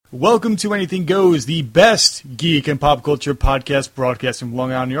Welcome to Anything Goes, the best geek and pop culture podcast broadcast from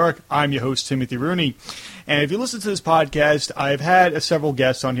Long Island, New York. I'm your host, Timothy Rooney. And if you listen to this podcast, I've had several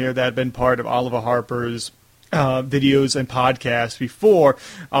guests on here that have been part of Oliver Harper's videos and podcasts before,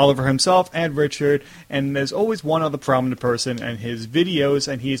 Oliver himself and Richard. And there's always one other prominent person in his videos,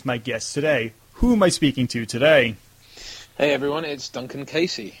 and he's my guest today. Who am I speaking to today? Hey everyone, it's Duncan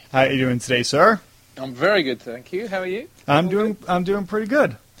Casey. How are you doing today, sir? I'm very good, thank you. How are you? I'm doing pretty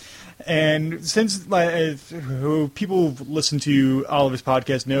good. And since who people who've listened to Oliver's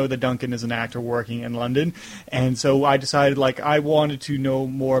podcast know that Duncan is an actor working in London, and so I decided I wanted to know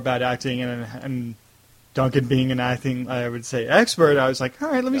more about acting, and Duncan being an acting, I would say, expert, I was like,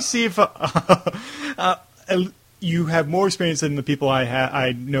 all right, let me see if you have more experience than the people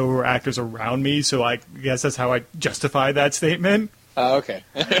I know who are actors around me, so I guess that's how I justify that statement. Oh, okay.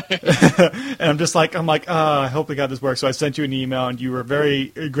 And I hope they got this work. So I sent you an email, and you were very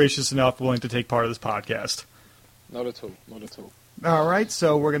gracious enough, willing to take part of this podcast. Not at all. Not at all. All right,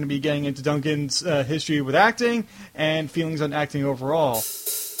 so we're going to be getting into Duncan's history with acting and feelings on acting overall.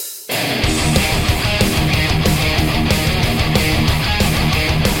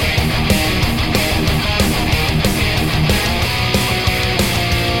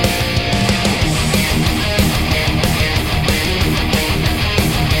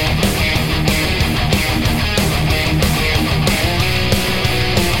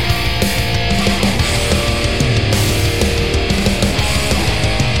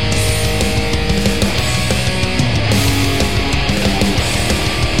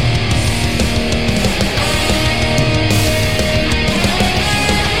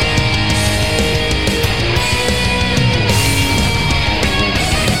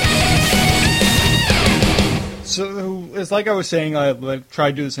 So, it's like I was saying, I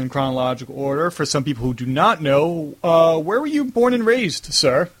tried to do this in chronological order. For some people who do not know, where were you born and raised,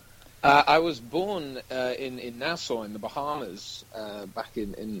 sir? I was born in Nassau, in the Bahamas, back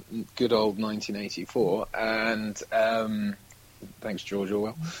in good old 1984, and thanks, George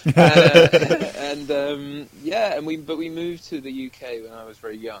Orwell. But we moved to the UK when I was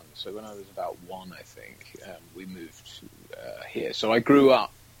very young. So when I was about one, I think, we moved here. So I grew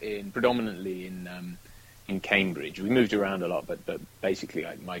up predominantly in Cambridge. We moved around a lot, but basically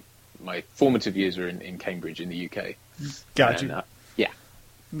my formative years were in Cambridge in the UK. Got you. Yeah.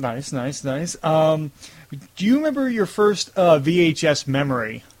 Nice. Do you remember your first VHS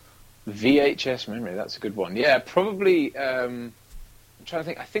memory? VHS memory, that's a good one. Yeah, probably, I'm trying to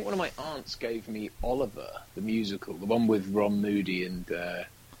think. I think one of my aunts gave me Oliver, the musical, the one with Ron Moody and,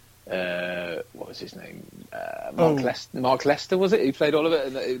 what was his name? Mark Lester, was it? He played Oliver,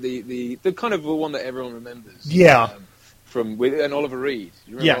 and the kind of the one that everyone remembers. Yeah. And Oliver Reed.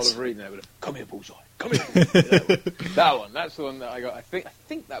 You remember Yes. Oliver Reed? No, come here, Bullseye. Come here. That one. That's the one that I got. I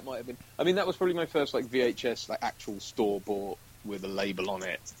think that might have been. I mean, that was probably my first VHS, actual store bought with a label on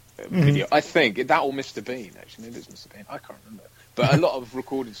it video. I think that or Mr. Bean. Actually, maybe it's Mr. Bean. I can't remember. But a lot of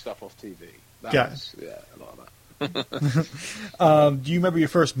recorded stuff off TV. A lot of that. Do you remember your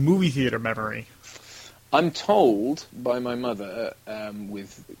first movie theater memory? I'm told by my mother,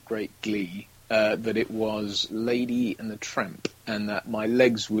 with great glee, that it was Lady and the Tramp, and that my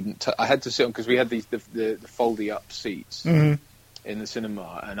legs wouldn't. I had to sit on, because we had the foldy up seats in the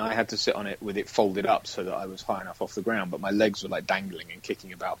cinema, and I had to sit on it with it folded up so that I was high enough off the ground, but my legs were dangling and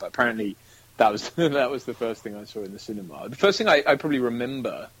kicking about. But apparently, that was the first thing I saw in the cinema. The first thing I probably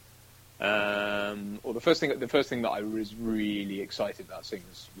remember. Or the first thing that I was really excited about seeing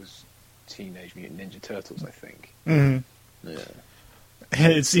was Teenage Mutant Ninja Turtles, I think. Mm-hmm. Yeah.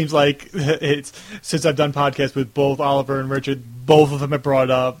 It seems like since I've done podcasts with both Oliver and Richard, both of them have brought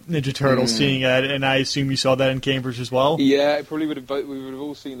up Ninja Turtles, seeing it, and I assume you saw that in Cambridge as well. Yeah, it probably we would have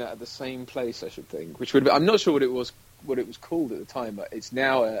all seen that at the same place, I should think. Which would have been, I'm not sure what it was called at the time, but it's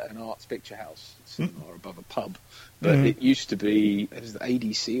now an arts picture house or above a pub. But it used to be, it was the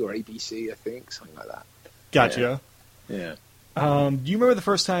ADC or ABC, I think, something like that. Gotcha. Yeah. Do you remember the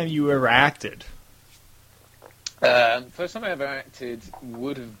first time you ever acted? First time I ever acted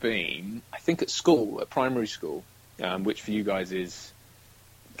would have been, I think, at primary school, which for you guys is...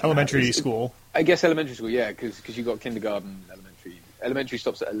 Elementary school. I guess elementary school, yeah, because you got kindergarten, elementary. Elementary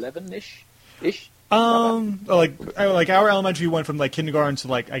stops at 11-ish? Like our elementary went from kindergarten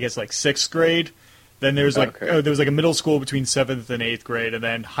to I guess 6th grade. Then there was there was a middle school between 7th and 8th grade, and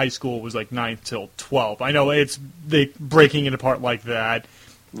then high school was 9th till 12th. I know it's breaking it apart like that.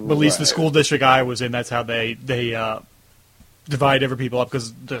 But at least the school district I was in, that's how they divide every people up,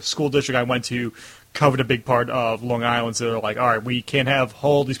 because the school district I went to covered a big part of Long Island, so they're like, all right, we can't have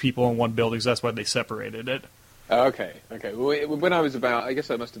all these people in one building, so that's why they separated it. Okay. Well, when I was about, I guess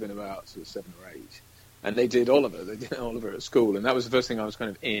I must have been about sort of 7 or 8, and they did Oliver. They did Oliver at school, and that was the first thing I was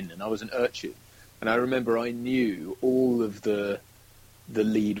kind of in, and I was an urchin. And I remember I knew all of the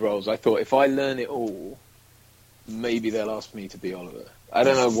lead roles. I thought, if I learn it all, maybe they'll ask me to be Oliver. I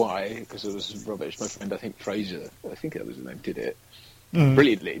don't know why, because it was rubbish. My friend, I think Fraser, I think that was his name, did it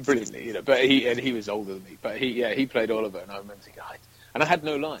brilliantly, you know. But he was older than me. But he played Oliver, and I remember thinking, and I had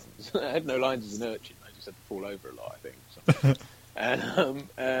no lines. I had no lines as an urchin. I just had to fall over a lot, I think, and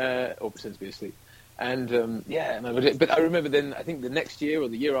or pretend to be asleep. And but I remember then, I think the next year or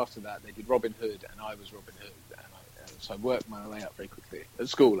the year after that, they did Robin Hood, and I was Robin Hood, so I worked my way up very quickly at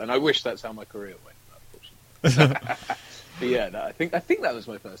school, and I wish that's how my career went, unfortunately. But yeah, no, I think that was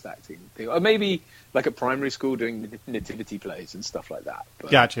my first acting thing, or maybe like at primary school doing nativity plays and stuff like that.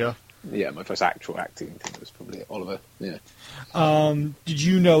 But, Gotcha. Yeah, my first actual acting thing was probably Oliver. Yeah. Did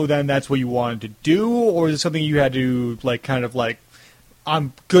you know then that's what you wanted to do, or is it something you had to like kind of like,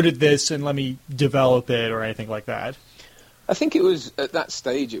 I'm good at this and let me develop it, or anything like that? I think it was, at that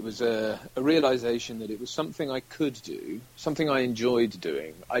stage, it was a realization that it was something I could do, something I enjoyed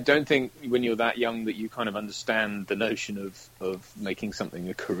doing. I don't think when you're that young that you kind of understand the notion of making something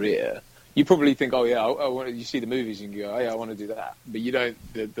a career. You probably think, oh yeah, you see the movies and you go, oh yeah, I want to do that. But you don't,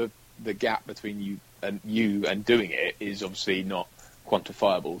 the gap between you and doing it is obviously not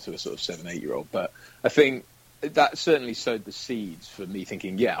quantifiable to a sort of 7, 8-year-old. But I think that certainly sowed the seeds for me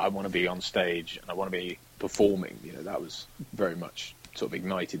thinking, yeah, I want to be on stage and I want to be performing. You know, that was very much sort of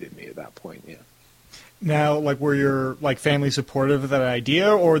ignited in me at that point. Yeah. Now, like, were your like family supportive of that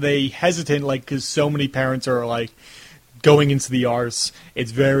idea, or are they hesitant? Like, because so many parents are like, going into the arts,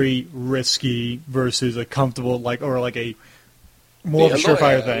 it's very risky versus a comfortable or a more of a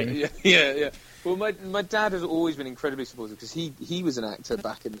surefire thing. Yeah. Well, my dad has always been incredibly supportive because he was an actor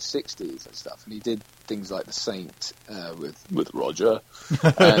back in the 60s and stuff, and he did things like The Saint with Roger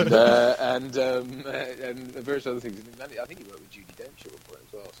and various other things. I think he worked with Judi Dench at one point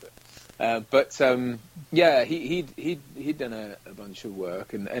as well. So, yeah, he'd done a bunch of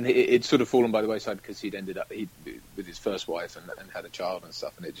work, and it'd sort of fallen by the wayside because he'd ended up with his first wife and had a child and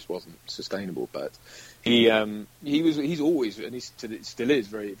stuff, and it just wasn't sustainable. But he's always, and he still is,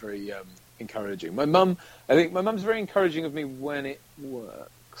 very very encouraging. I think my mum's very encouraging of me when it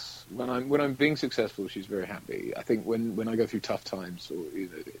works. When I'm being successful, she's very happy. I think when I go through tough times, or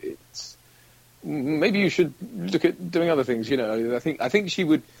it's maybe you should look at doing other things. I think she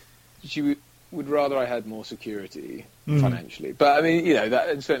would rather I had more security financially. But I mean, that,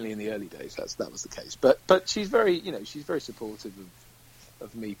 and certainly in the early days, that was the case. But she's very supportive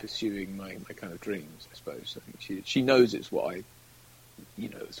of me pursuing my kind of dreams, I suppose. I think she knows it's what I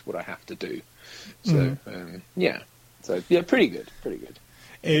have to do. So pretty good.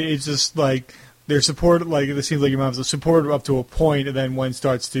 It's just like they're supportive. Like, it seems like your mom's supportive up to a point, and then when it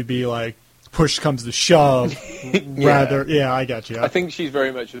starts to be like push comes to shove, I got you. I think she's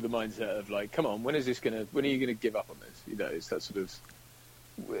very much with the mindset of like, come on, when are you going to give up on this? It's that sort of,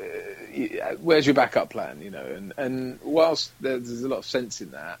 where's your backup plan? And whilst there's a lot of sense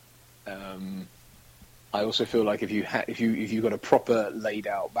in that, I also feel like if you've got a proper laid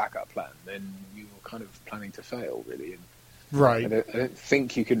out backup plan, then you're kind of planning to fail, really. And right. I don't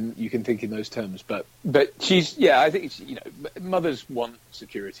think you can think in those terms, but she's, I think mothers want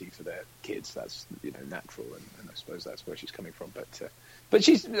security for their kids. That's natural, and I suppose that's where she's coming from. But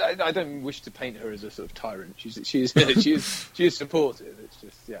she's, I don't wish to paint her as a sort of tyrant. She is supportive. It's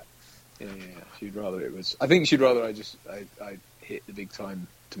just she'd rather it was. I think she'd rather I hit the big time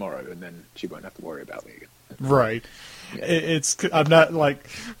tomorrow, and then she won't have to worry about me again. Right. Yeah. I'm not like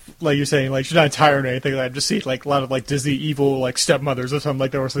you're saying, like, she's not a tyrant or anything. I've just seen like a lot of like Disney evil like stepmothers or something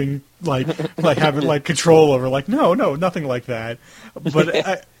like that, or something like having like control over. Like, no, nothing like that.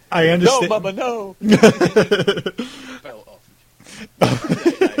 But I understand. No, Mama, no. Fell off.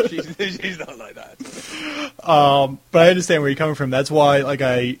 She's not like that. But I understand where you're coming from. That's why, like,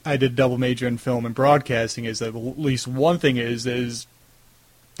 I did double major in film and broadcasting. Is that at least one thing is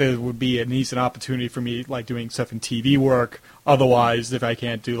there would be a decent opportunity for me, like, doing stuff in TV work. Otherwise, if I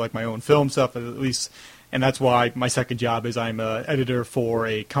can't do, like, my own film stuff, at least, and that's why my second job is I'm an editor for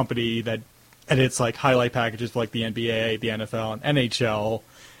a company that edits, like, highlight packages for, like, the NBA, the NFL, and NHL.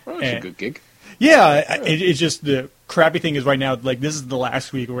 Well, that's a good gig. Yeah, it's just the crappy thing is right now, like, this is the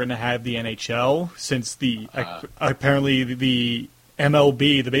last week we're going to have the NHL, since apparently the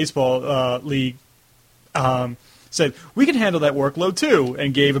MLB, the baseball league, said, we can handle that workload too,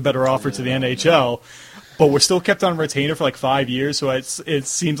 and gave a better offer to the NHL. But we're still kept on retainer for like 5 years, so it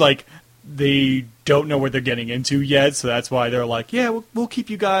seems like they don't know what they're getting into yet, so that's why they're like, yeah, we'll keep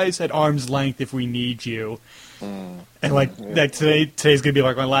you guys at arm's length if we need you. And like today's gonna be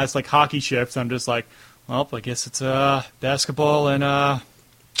like my last like hockey shift. I'm just like, well, I guess it's basketball and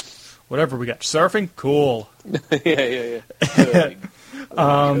whatever we got. Surfing, cool. yeah. Curling.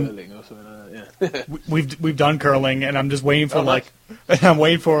 Curling or something like that. Yeah. We've done curling, and I'm just waiting for I'm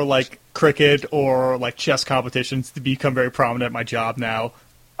waiting for like cricket or like chess competitions to become very prominent at my job now.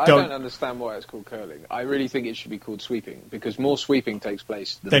 I don't understand why it's called curling. I really think it should be called sweeping, because more sweeping takes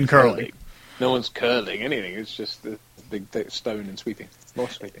place than curling. No one's curling anything. It's just the stone and sweeping. More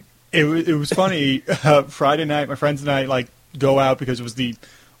sweeping. It was funny. Friday night, my friends and I like go out because it was the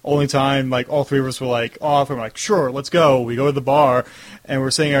only time like all three of us were like off. And we're like, sure, let's go. We go to the bar, and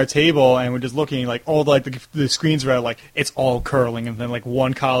we're sitting at our table, and we're just looking like all the screens are out, like it's all curling, and then like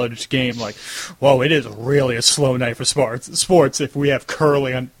one college game. Like, whoa, it is really a slow night for sports if we have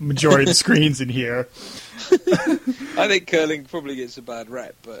curling on majority of the screens in here. I think curling probably gets a bad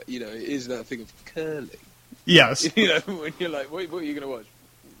rep, but it is that thing of curling. Yes. When you're like, what are you going to watch?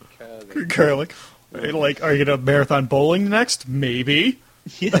 Curling. Like, are you going to marathon bowling next? Maybe.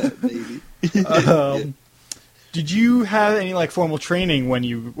 Yeah, maybe. Did you have any like formal training when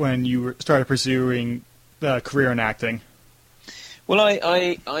you started pursuing a career in acting? Well,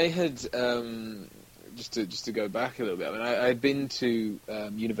 I had just to go back a little bit. I mean, I had been to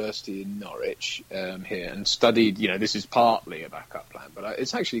university in Norwich here and studied. This is partly a backup plan, but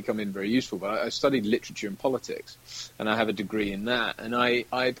it's actually come in very useful. But I studied literature and politics, and I have a degree in that. And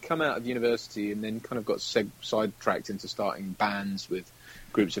I'd come out of university and then kind of got sidetracked into starting bands with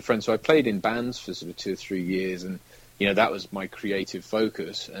groups of friends. So I played in bands for sort of 2 or 3 years, and that was my creative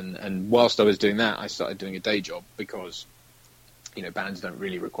focus. And whilst I was doing that, I started doing a day job because bands don't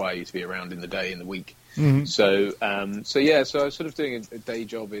really require you to be around in the day in the week. Mm-hmm. So I was sort of doing a day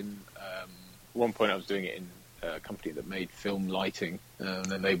job in. At one point, I was doing it in a company that made film lighting, and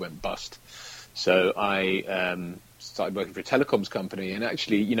then they went bust. So I started working for a telecoms company, and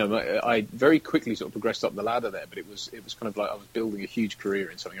actually, I very quickly sort of progressed up the ladder there. But it was kind of like I was building a huge career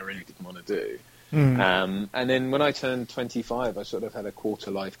in something I really didn't want to do. Mm. And then when I turned 25, I sort of had a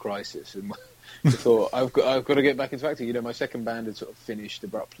quarter-life crisis, and I thought I've got to get back into acting. My second band had sort of finished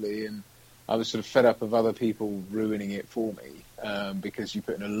abruptly, and I was sort of fed up of other people ruining it for me, because you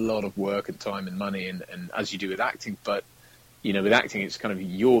put in a lot of work and time and money, and as you do with acting. But with acting, it's kind of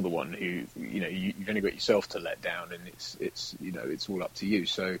you're the one who you've only got yourself to let down, and it's all up to you.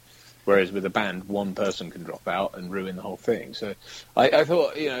 So whereas with a band, one person can drop out and ruin the whole thing. So I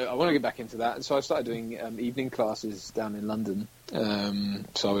thought I want to get back into that, and so I started doing evening classes down in London.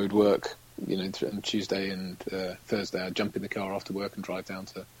 So I would work on Tuesday and Thursday. I'd jump in the car after work and drive down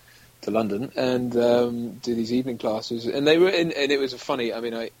to London and do these evening classes, and they were and it was a funny. I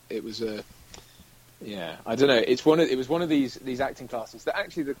mean, it was a I don't know. It was one of these acting classes that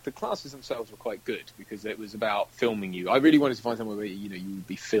actually the classes themselves were quite good because it was about filming you. I really wanted to find somewhere where you would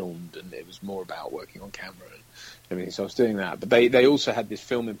be filmed, and it was more about working on camera and everything. So I was doing that, but they also had this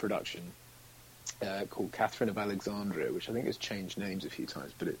film in production called Catherine of Alexandria, which I think has changed names a few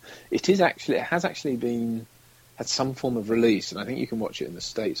times, but it has actually had some form of release, and I think you can watch it in the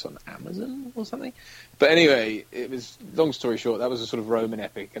States on Amazon or something. But anyway, it was, long story short, that was a sort of Roman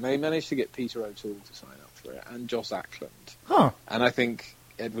epic, and they managed to get Peter O'Toole to sign up for it, and Joss Ackland, and I think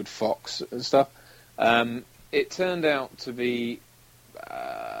Edward Fox and stuff. It turned out to be,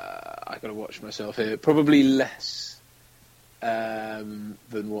 I got to watch myself here, probably less than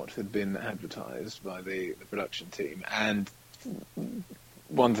what had been advertised by the production team, and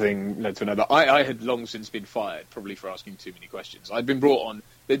one thing led to another. I had long since been fired, probably for asking too many questions. I'd been brought on.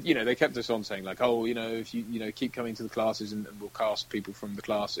 They kept us on saying like, oh, if you keep coming to the classes and we'll cast people from the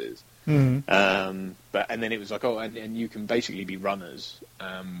classes. Mm-hmm. But then it was like, oh, and you can basically be runners,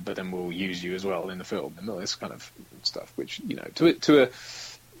 but then we'll use you as well in the film and all this kind of stuff. Which to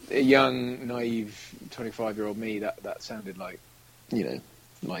a young, naive 25-year-old me, that sounded like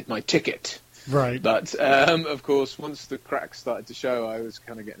my ticket. Right. But, of course, once the cracks started to show, I was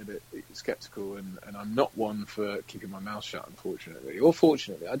kind of getting a bit sceptical, and I'm not one for keeping my mouth shut, unfortunately. Or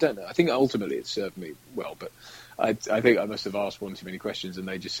fortunately, I don't know. I think ultimately it served me well, but I think I must have asked one too many questions, and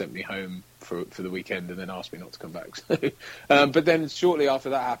they just sent me home for the weekend and then asked me not to come back. So, but then shortly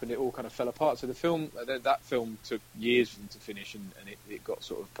after that happened, it all kind of fell apart. So the film, that film took years for them to finish, and it got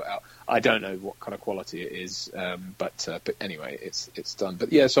sort of put out. I don't know what kind of quality it is, but anyway, it's done.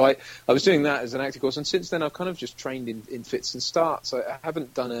 But yeah, so I was doing that as an acting course, and since then I've kind of just trained in fits and starts. I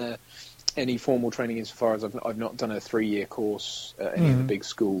haven't done any formal training insofar as I've not done a 3-year course at any of the big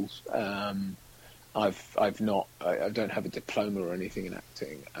schools. I don't have a diploma or anything in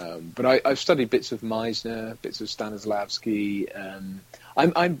acting, but I've studied bits of Meisner, bits of Stanislavski.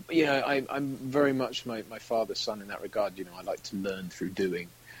 I'm very much my father's son in that regard. I like to learn through doing,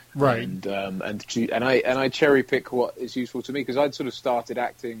 right? And I cherry pick what is useful to me, because I'd sort of started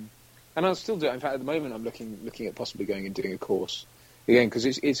acting, and I'll still do it. In fact, at the moment, I'm looking at possibly going and doing a course again, because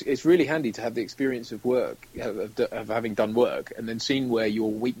it's really handy to have the experience of work, of having done work, and then seeing where your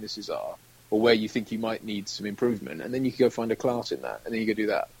weaknesses are, or where you think you might need some improvement, and then you can go find a class in that, and then you go do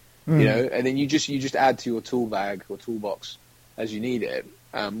that, and then you just add to your tool bag or toolbox as you need it,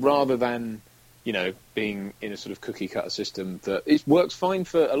 rather than being in a sort of cookie cutter system that it works fine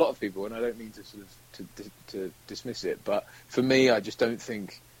for a lot of people, and I don't mean to sort of to dismiss it, but for me, I just don't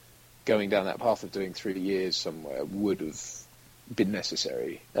think going down that path of doing 3 years somewhere would have been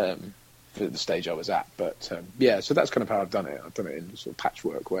necessary for the stage I was at. But so that's kind of how I've done it. I've done it in a sort of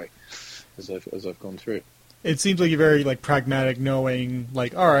patchwork way as I've gone through. It seems like you're very pragmatic, knowing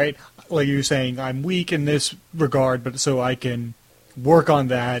all right, like you're saying, I'm weak in this regard, but so I can work on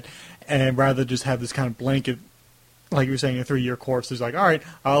that, and rather just have this kind of blanket, like you were saying, a 3-year course is all right,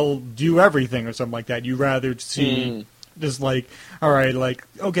 I'll do everything or something like that. You rather see just all right,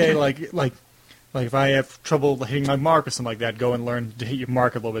 okay, like if I have trouble hitting my mark or something like that, go and learn to hit your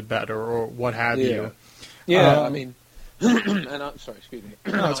mark a little bit better, or what have you. Yeah, I mean, and I'm sorry, excuse me.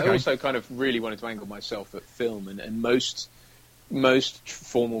 No, I also kind of really wanted to angle myself at film, and most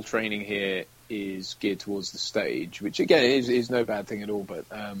formal training here is geared towards the stage, which again is no bad thing at all. But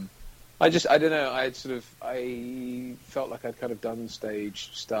I don't know. I felt like I'd kind of done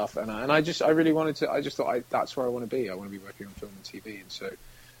stage stuff, and I really wanted to. I just thought that's where I want to be. I want to be working on film and TV, and so.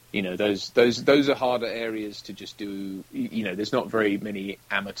 Those are harder areas to just do. There's not very many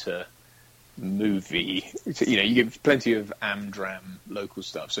amateur movie. You get plenty of amdram local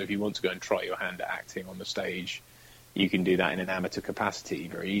stuff. So if you want to go and try your hand at acting on the stage, you can do that in an amateur capacity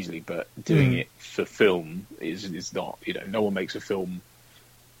very easily. But doing it for film is not. No one makes a film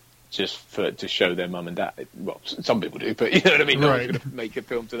just to show their mum and dad. Well, some people do, but you know what I mean. No one's going to make a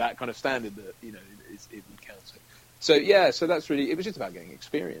film to that kind of standard that it would count. So that's really, it was just about getting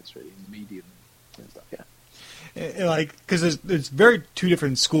experience, really, in the medium and stuff, because there's very two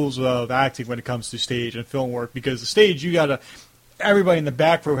different schools of acting when it comes to stage and film work, because the stage, everybody in the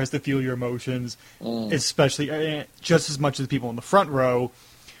back row has to feel your emotions, especially, just as much as the people in the front row,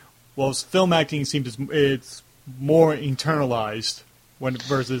 whilst film acting seems it's more internalized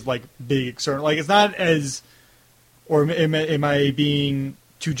versus, big external, it's not as, or am I being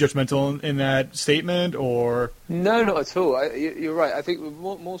too judgmental in that statement, or no, not at all. You're right. I think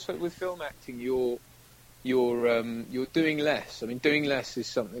more so with film acting, you're doing less. I mean, doing less is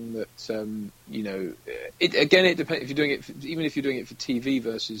something that it depends. If you're doing it, even if you're doing it for TV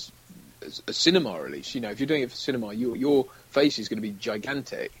versus a cinema release, if you're doing it for cinema, your face is going to be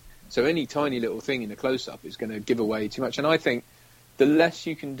gigantic. So any tiny little thing in a close up is going to give away too much. And I think the less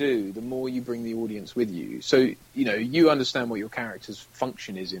you can do, the more you bring the audience with you. So, you understand what your character's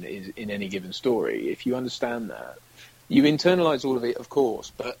function is in any given story. If you understand that, you internalize all of it, of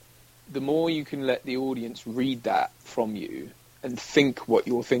course, but the more you can let the audience read that from you and think what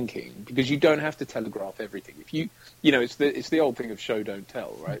you're thinking, because you don't have to telegraph everything. If it's the old thing of show, don't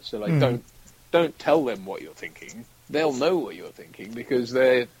tell, right? So, don't tell them what you're thinking. They'll know what you're thinking because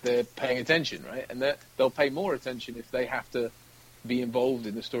they're paying attention, right? And they'll pay more attention if they have to be involved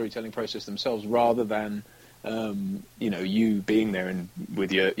in the storytelling process themselves, rather than you being there and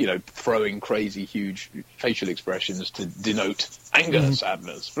with your throwing crazy huge facial expressions to denote anger,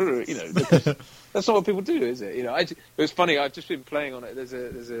 sadness. Because that's not what people do, is it? It was funny. I've just been playing on it. There's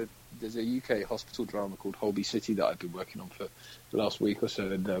a UK hospital drama called Holby City that I've been working on for the last week or so,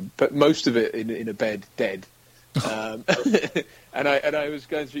 and but most of it in a bed dead. And I was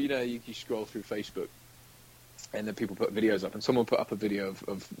going through. You scroll through Facebook. And then people put videos up, and someone put up a video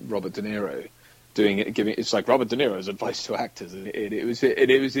of Robert De Niro it's like Robert De Niro's advice to actors, and it was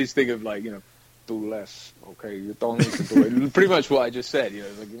his thing of do less, okay, you don't need to do it. Pretty much what I just said,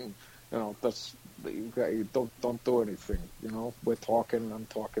 that's don't do anything, we're talking, I'm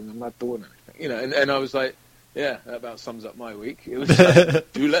talking, I'm not doing anything, and I was like, yeah, that about sums up my week. It was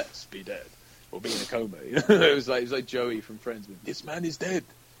like, do less, be dead, or be in a coma. It was like Joey from Friends, this man is dead.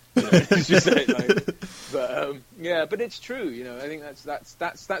 It's just but it's true. I think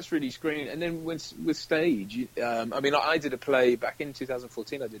that's really screening. And then with stage, I did a play back in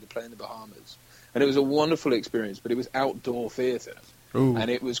 2014. I did a play in the Bahamas, and it was a wonderful experience. But it was outdoor theatre, and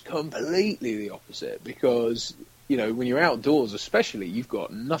it was completely the opposite because when you're outdoors, especially, you've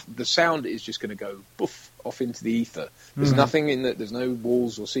got nothing. The sound is just going to go poof off into the ether. There's nothing in that. There's no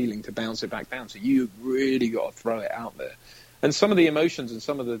walls or ceiling to bounce it back down. So you really got to throw it out there. And some of the emotions and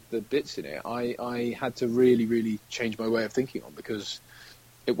some of the bits in it, I had to really, really change my way of thinking on, because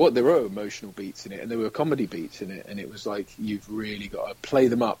there were emotional beats in it and there were comedy beats in it, and it was like, you've really got to play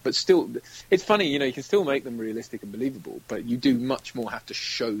them up. But still, it's funny, you can still make them realistic and believable, but you do much more have to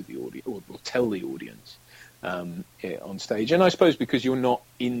show the audience or tell the audience on stage. And I suppose because you're not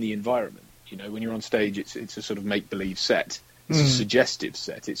in the environment, when you're on stage, it's a sort of make-believe set. It's a suggestive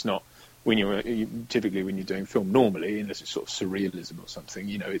set. It's not typically when you're doing film normally, unless it's sort of surrealism or something,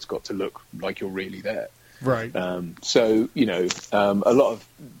 it's got to look like you're really there. Right. So, a lot of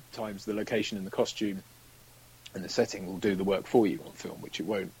times the location and the costume and the setting will do the work for you on film, which it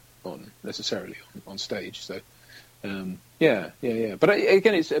won't necessarily on stage. So, yeah. But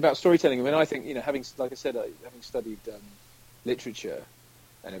again, it's about storytelling. I mean, I think, having studied literature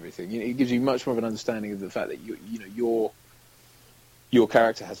and everything, it gives you much more of an understanding of the fact that your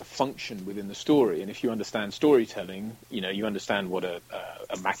character has a function within the story, and if you understand storytelling, you understand what a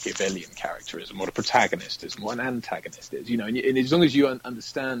Machiavellian character is, and what a protagonist is, and what an antagonist is. And as long as you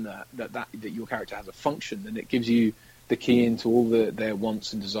understand that your character has a function, then it gives you the key into all their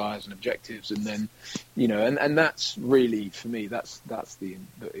wants and desires and objectives, and then and that's really, for me, that's the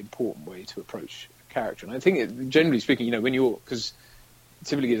important way to approach a character. And I think, generally speaking, because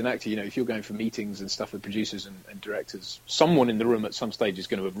typically as an actor, if you're going for meetings and stuff with producers and directors, someone in the room at some stage is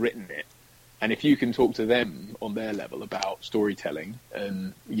going to have written it. And if you can talk to them on their level about storytelling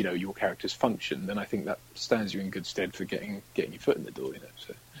and, your character's function, then I think that stands you in good stead for getting your foot in the door,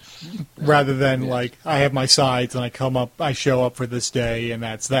 So, rather than like, I have my sides and I show up for this day and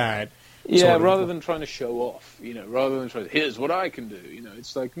that's that. Yeah, rather than trying to show off, rather than trying to, here's what I can do,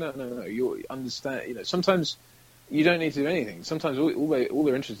 it's like, no, you understand, sometimes you don't need to do anything. Sometimes all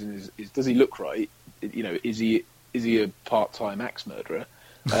they're interested in is does he look right? Is he a part-time axe murderer?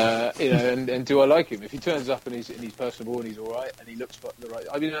 And do I like him? If he turns up and he's personable and he's all right and he looks the right.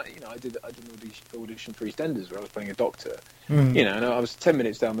 I mean, I did an audition for EastEnders where I was playing a doctor. And I was 10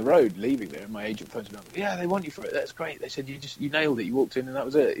 minutes down the road leaving there, and my agent phones me up. Yeah, they want you for it. That's great. They said you nailed it. You walked in and that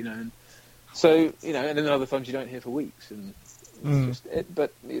was it. And so and then other times you don't hear for weeks, and it's just it.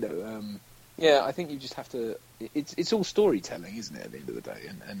 But yeah, I think you just have to. It's all storytelling, isn't it? At the end of the day,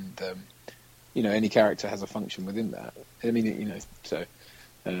 and any character has a function within that. I mean, so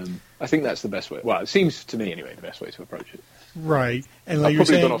I think that's the best way. Well, it seems to me anyway the best way to approach it. Right, and like I've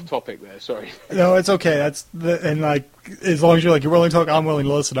probably gone off topic there. Sorry. No, it's okay. And as long as you're willing to talk, I'm willing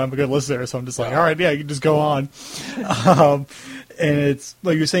to listen. I'm a good listener, so I'm just like, all right, yeah, you can just go on. And it's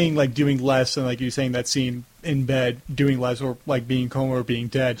like you're saying, like doing less, and like you're saying that scene in bed, doing less, or like being coma or being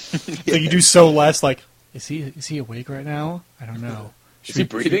dead. So you do so less. Like, is he awake right now? I don't know. Is he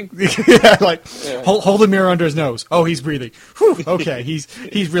breathing? Yeah, hold a mirror under his nose. Oh, he's breathing. Whew, okay, he's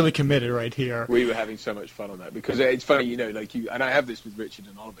really committed right here. We were having so much fun on that because it's funny, like you, and I have this with Richard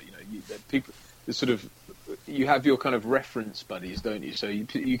and Oliver. People, you have your kind of reference buddies, don't you? So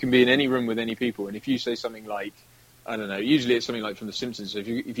you can be in any room with any people, and if you say something like, I don't know, usually it's something like from The Simpsons. So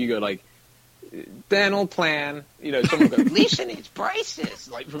if you go like, dental plan, someone will go, Lisa needs braces,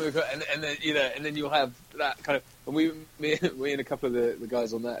 like from and then and then you'll have that kind of. And me and a couple of the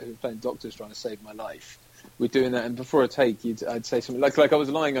guys on that who were playing doctors trying to save my life, we're doing that. And before a take, I'd say something like I was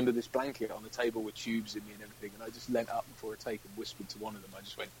lying under this blanket on the table with tubes in me and everything, and I just leant up before a take and whispered to one of them. I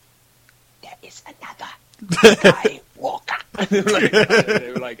just went, "There is another guy Walker."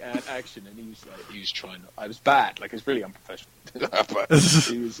 They were like, action, and he was trying. I was bad, like it's really unprofessional. But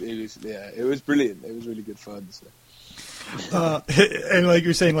it was brilliant. It was really good fun. So. And like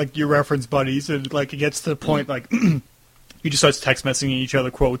you're saying, like your reference buddies, and like it gets to the point like you just start text messaging each other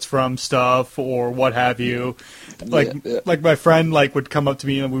quotes from stuff or what have you. Like my friend would come up to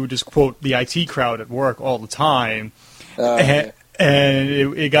me and we would just quote the IT crowd at work all the time. And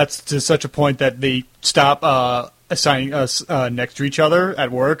it got to such a point that they stopped assigning us next to each other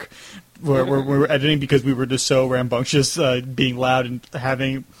at work where we were editing because we were just so rambunctious, being loud and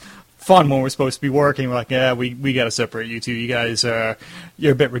having fun when we're supposed to be working. We're like, yeah, we got to separate you two. You guys,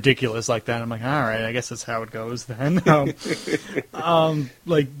 you're a bit ridiculous like that. I'm like, all right, I guess that's how it goes then. Like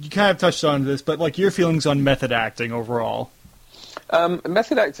you kind of touched on this, but like your feelings on method acting overall.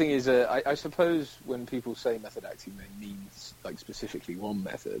 Method acting is I suppose when people say method acting, they mean like specifically one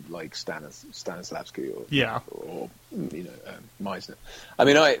method, like Stanislavski or Meisner. I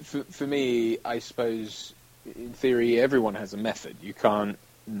mean, for me, I suppose in theory everyone has a method. You can't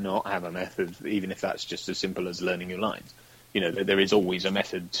not have a method, even if that's just as simple as learning your lines. There is always a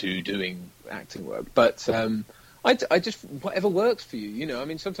method to doing acting work. But I just whatever works for you. You know, I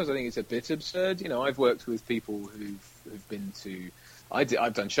mean, sometimes I think it's a bit absurd. You know, I've worked with people who've been to.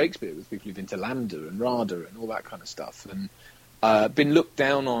 I've done Shakespeare with people who've been to Lambda and RADA and all that kind of stuff, and been looked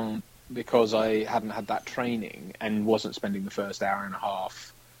down on because I hadn't had that training and wasn't spending the first hour and a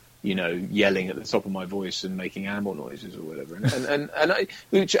half, you know, yelling at the top of my voice and making animal noises or whatever. And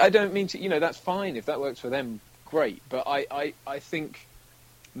which I don't mean to, you know, that's fine if that works for them, great. But I think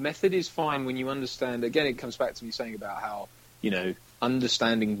method is fine when you understand. Again, it comes back to me saying about how, you know,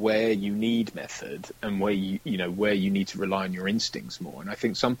 understanding where you need method and where you need to rely on your instincts more. And I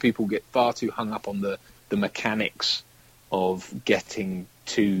think some people get far too hung up on the mechanics of getting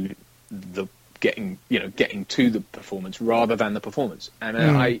to the performance rather than the performance.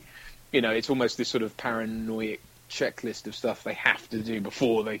 And it's almost this sort of paranoid checklist of stuff they have to do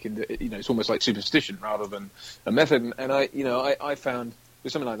before they can. You know, it's almost like superstition rather than a method. And I found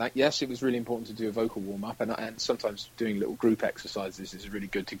with something like that, yes, it was really important to do a vocal warm-up, and sometimes doing little group exercises is really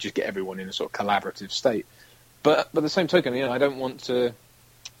good to just get everyone in a sort of collaborative state. But by the same token, you know, I don't want to,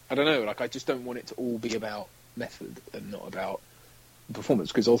 I don't know, like I just don't want it to all be about method and not about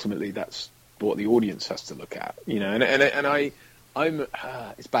performance, because ultimately that's what the audience has to look at, you know. And I'm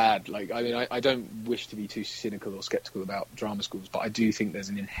it's bad. Like, I mean, I don't wish to be too cynical or skeptical about drama schools, but I do think there's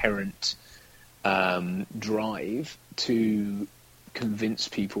an inherent drive to convince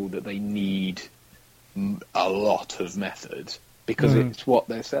people that they need a lot of method because it's what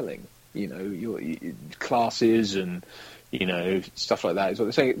they're selling. You know, your classes and, you know, stuff like that is what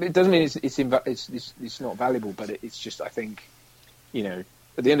they're saying. It doesn't mean it's not valuable, but it's just, I think, you know,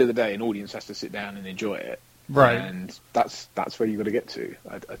 at the end of the day, an audience has to sit down and enjoy it. Right. And that's where you've got to get to,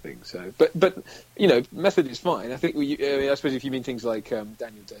 I think. So, but you know, method is fine. I think I suppose if you mean things like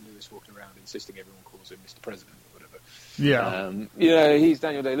Daniel Day-Lewis walking around insisting everyone calls him Mr. President or whatever. Yeah. You know, he's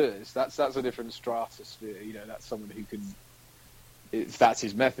Daniel Day-Lewis. That's a different stratosphere. You know, that's someone who can. If that's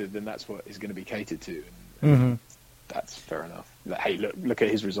his method, then that's what is going to be catered to, and that's fair enough. Like, hey, look at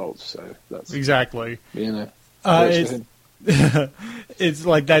his results. So that's exactly. You know, it's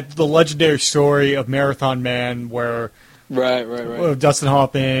like the legendary story of Marathon Man, where right. Dustin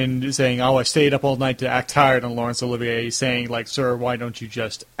Hoffman saying, "Oh, I stayed up all night to act tired," and Laurence Olivier saying, "Like, sir, why don't you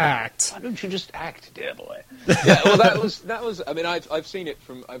just act? Why don't you just act, dear boy?" Yeah, well, that was. I mean, I've seen it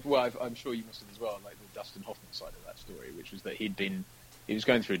from. I'm sure you must have as well. Like the Dustin Hoffman side of that story, which was that he was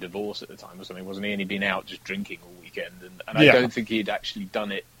going through a divorce at the time or something, wasn't he? And he'd been out just drinking all weekend, and I don't think he'd actually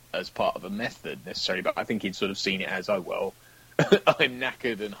done it as part of a method necessarily, but I think he'd sort of seen it as, oh well, I'm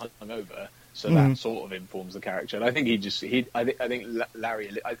knackered and hungover, so that sort of informs the character. And I think I think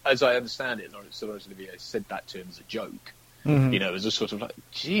Larry, as I understand it, Laurence Olivier said that to him as a joke. You know, as a sort of like,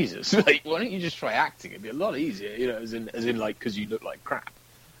 Jesus, like, why don't you just try acting? It'd be a lot easier, you know, as in like, because you look like crap.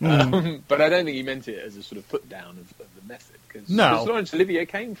 But I don't think he meant it as a sort of put down of the method, because Laurence Olivier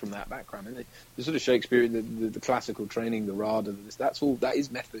came from that background, and the sort of Shakespeare, the classical training, the RADA, that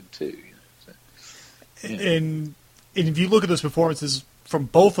is method too. You know, so, yeah. And if you look at those performances from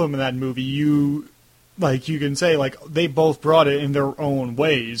both of them in that movie, you can say like they both brought it in their own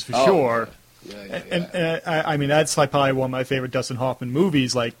ways for sure. Yeah. And I mean, that's like probably one of my favorite Dustin Hoffman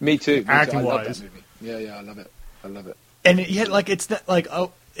movies. Like me too. Acting I love wise, that movie. Yeah, I love it. And yet, like, it's not like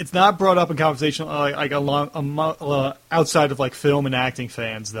it's not brought up in conversation outside of like film and acting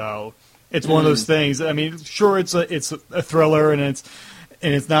fans. Though it's one of those things. I mean, sure, it's a thriller, and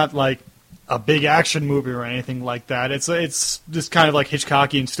it's not like a big action movie or anything like that. It's this kind of like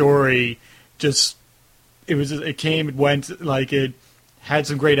Hitchcockian story. It came, it went, like it had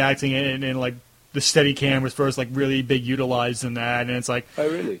some great acting in it, and like the steady cam was first like really big utilized in that, and it's like, oh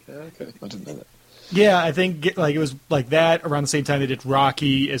really? Okay, I didn't know that. Yeah, I think like it was like that around the same time they did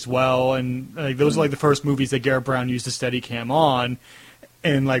Rocky as well, and like, those are like the first movies that Garrett Brown used the Steadicam on,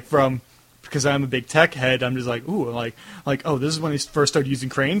 and like because I'm a big tech head, I'm just like, ooh, like oh, this is when he first started using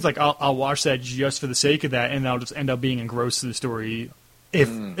cranes. Like I'll watch that just for the sake of that, and I'll just end up being engrossed in the story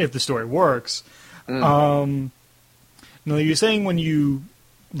if the story works. Now you're saying when you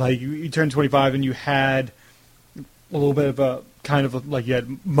turned 25 and you had a little bit of a kind of like you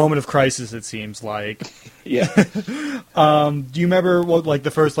had moment of crisis, it seems like. Yeah. Do you remember what like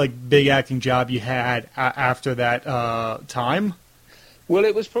the first like big acting job you had after that time? Well,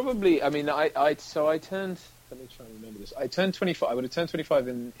 it was probably. I mean, I turned. Let me try and remember this. I turned 25. I would have turned 25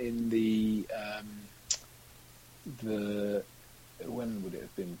 in the when would it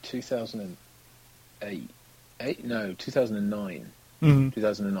have been? 2008. 2009.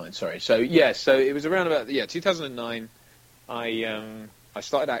 2009. Sorry. So yeah. So it was around about 2009. I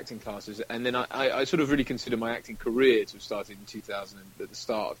started acting classes, and then I sort of really consider my acting career to have started in 2000, at the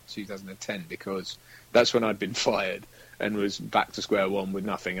start of 2010, because that's when I'd been fired and was back to square one with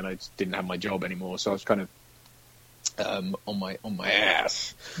nothing, and I just didn't have my job anymore. So I was kind of on my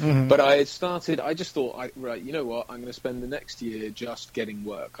ass. Mm-hmm. But I just thought, right, you know what? I'm going to spend the next year just getting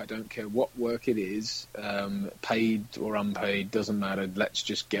work. I don't care what work it is, paid or unpaid, doesn't matter. Let's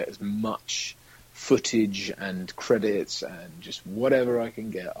just get as much footage and credits and just whatever I can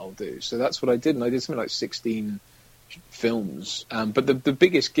get, I'll do. So that's what I did, and I did something like 16 films. But the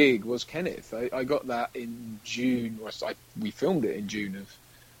biggest gig was Kenneth. I got that in June. We filmed it in June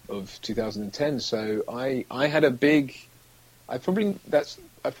of 2010. So I had a big. I've probably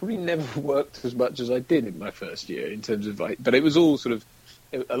never worked as much as I did in my first year in terms of but it was all sort of.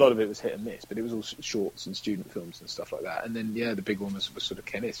 A lot of it was hit and miss, but it was all shorts and student films and stuff like that. And then the big one was sort of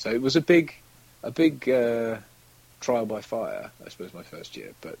Kenneth. So it was a big trial by fire, I suppose, my first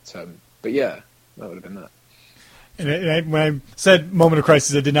year. But yeah, that would have been that. And when I said moment of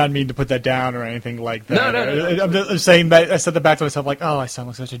crisis, I did not mean to put that down or anything like that. No. I'm just saying that I said that back to myself, like, oh, I sound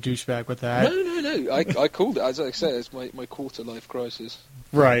like such a douchebag with that. No. I called it, as I say, it's my quarter life crisis.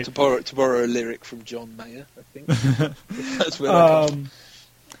 Right. To borrow a lyric from John Mayer, I think. That's where I come from.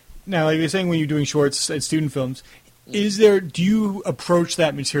 Now, like you're saying, when you're doing shorts and student films, do you approach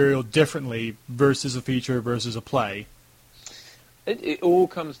that material differently versus a feature versus a play? It all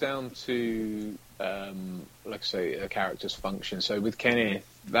comes down to, like I say, a character's function. So with Kenneth,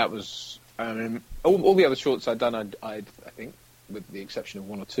 that was all the other shorts I'd done. I think, with the exception of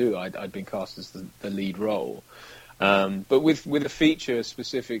one or two, I'd been cast as the lead role. But with a feature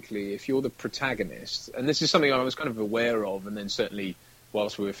specifically, if you're the protagonist, and this is something I was kind of aware of, and then certainly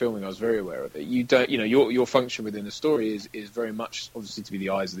whilst we were filming, I was very aware of it. You don't, your function within the story is very much obviously to be the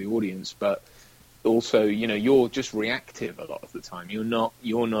eyes of the audience, but also, you're just reactive a lot of the time. You're not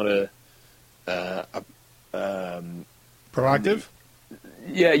proactive.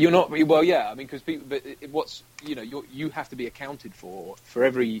 Yeah, you're not. Well, yeah. I mean, because people, but you have to be accounted for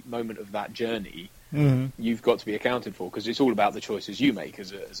every moment of that journey. Mm-hmm. You've got to be accounted for, because it's all about the choices you make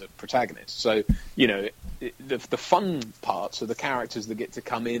as a protagonist. So, the fun parts are the characters that get to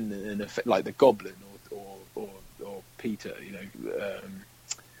come in and affect, like the Goblin or Peter,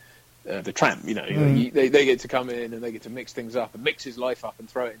 the Tramp. They get to come in and they get to mix things up and mix his life up and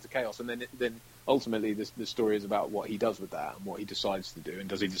throw it into chaos. And then ultimately, the story is about what he does with that and what he decides to do. And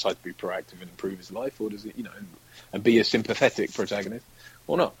does he decide to be proactive and improve his life, or does he, and be a sympathetic protagonist?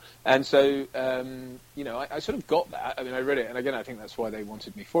 Or not. And so, I sort of got that. I mean, I read it, and again, I think that's why they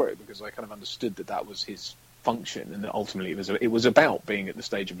wanted me for it, because I kind of understood that was his function, and that ultimately it was about being at the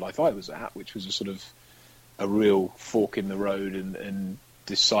stage of life I was at, which was a sort of a real fork in the road, and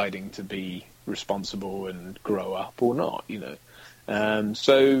deciding to be responsible and grow up or not,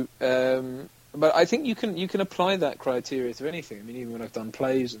 but I think you can apply that criteria to anything. I mean, even when I've done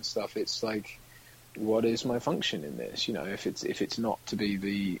plays and stuff, it's like, what is my function in this? If it's not to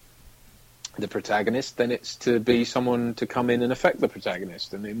be the protagonist, then it's to be someone to come in and affect the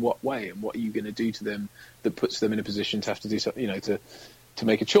protagonist, and in what way, and what are you going to do to them that puts them in a position to have to do something, to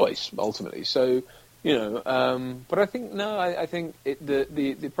make a choice ultimately. So, but I think I think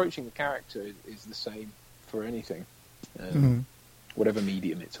the approaching the character is the same for anything, whatever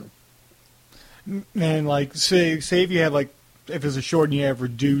medium it's on. And like, say if you have if it's a short and you have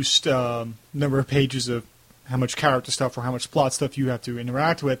reduced number of pages of how much character stuff or how much plot stuff you have to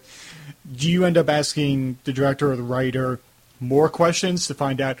interact with, do you end up asking the director or the writer more questions to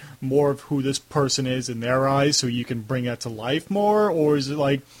find out more of who this person is in their eyes so you can bring that to life more? Or is it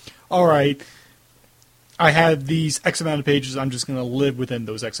like, all right, I have these X amount of pages, I'm just going to live within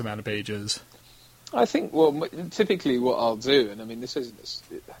those X amount of pages? I think, well, typically what I'll do, and I mean, it's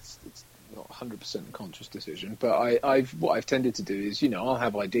not 100% conscious decision, but what I've tended to do is, I'll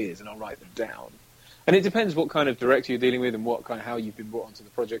have ideas and I'll write them down. And it depends what kind of director you're dealing with and how you've been brought onto the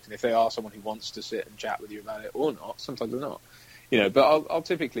project, and if they are someone who wants to sit and chat with you about it or not. Sometimes they're not. But I'll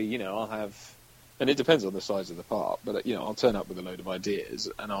typically, I'll have, and it depends on the size of the part, but, I'll turn up with a load of ideas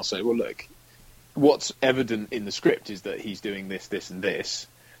and I'll say, well, look, what's evident in the script is that he's doing this, this, and this,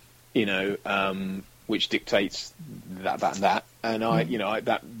 which dictates that, and that. And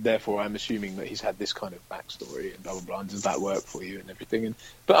therefore I'm assuming that he's had this kind of backstory and blah, blah, blah. And does that work for you and everything?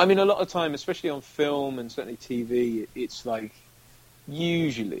 But I mean, a lot of time, especially on film and certainly TV, it's like,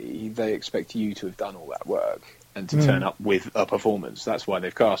 usually they expect you to have done all that work and to turn up with a performance. That's why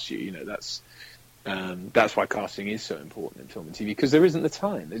they've cast you. That's why casting is so important in film and TV, because there isn't the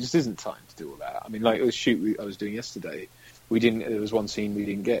time. There just isn't time to do all that. I mean, like the shoot I was doing yesterday, there was one scene we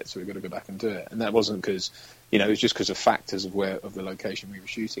didn't get, so we've got to go back and do it. And that wasn't because it was just because of factors of the location we were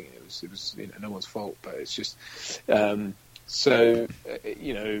shooting. It was no one's fault, but it's just. You're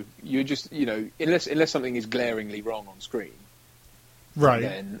just unless something is glaringly wrong on screen, right?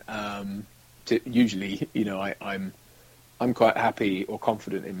 Then usually I'm quite happy or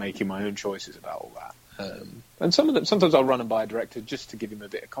confident in making my own choices about all that. And sometimes I'll run them by a director just to give him a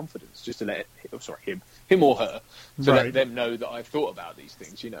bit of confidence, just to let him or her, to let them know that I've thought about these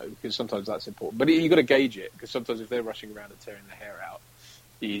things, because sometimes that's important. But you've got to gauge it, because sometimes if they're rushing around and tearing their hair out,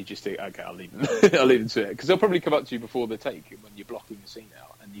 you just think, okay, I'll leave them. I'll leave them to it, because they'll probably come up to you before the take when you're blocking the scene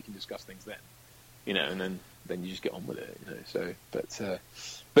out, and you can discuss things then, and then you just get on with it. So, but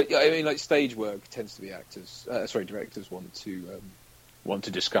I mean, like stage work tends to be directors want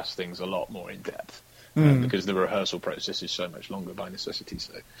to discuss things a lot more in depth. Because the rehearsal process is so much longer by necessity,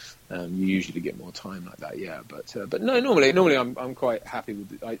 so you usually get more time like that. Yeah, but no, normally I'm quite happy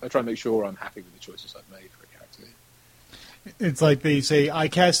with. I try and make sure I'm happy with the choices I've made for a character. It's like they say, I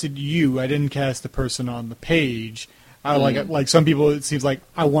casted you, I didn't cast the person on the page. Like some people, it seems like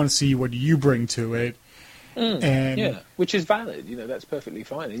I want to see what you bring to it. And which is valid. That's perfectly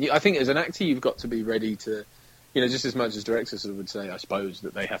fine. And I think as an actor, you've got to be ready to, just as much as directors would say, I suppose,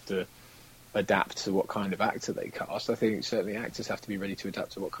 that they have to adapt to what kind of actor they cast. I think certainly actors have to be ready to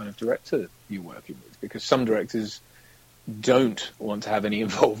adapt to what kind of director you're working with, because some directors don't want to have any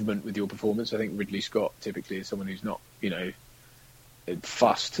involvement with your performance. I think Ridley Scott typically is someone who's not,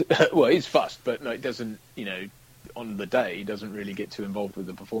 fussed. Well, he's fussed, but no, it doesn't, on the day, he doesn't really get too involved with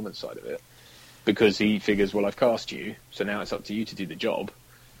the performance side of it, because he figures, well, I've cast you, so now it's up to you to do the job.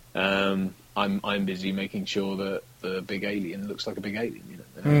 I'm busy making sure that the big alien looks like a big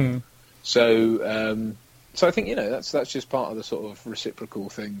alien, So I think that's just part of the sort of reciprocal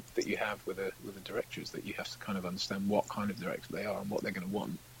thing that you have with a director, is that you have to kind of understand what kind of director they are and what they're going to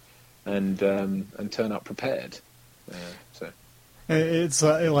want, and turn up prepared. It's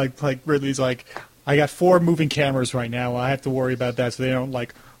like Ridley's like, I got 4 moving cameras right now. I have to worry about that so they don't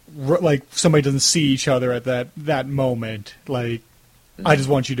like somebody doesn't see each other at that moment. Like, I just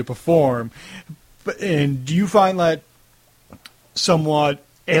want you to perform. And do you find that somewhat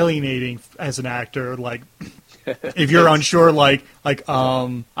alienating as an actor, like if you're unsure, I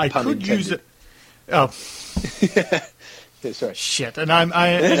Pun could intended. use it. Oh, Yeah, sorry. shit! And I'm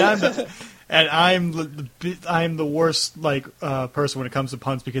the worst person when it comes to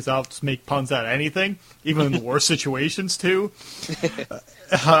puns, because I'll just make puns out of anything, even in the worst situations too.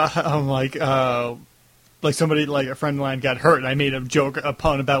 I'm like somebody, like a friend of mine got hurt, and I made a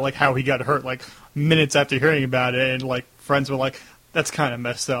pun about how he got hurt minutes after hearing about it, and friends were like, that's kind of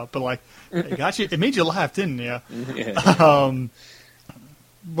messed up, but it got you. It made you laugh, didn't you? Yeah.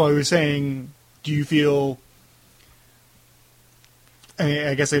 Well, we were saying, do you feel?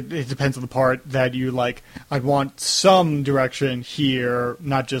 I guess it depends on the part that you like. I want some direction here,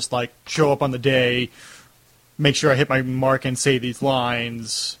 not just show up on the day, make sure I hit my mark and say these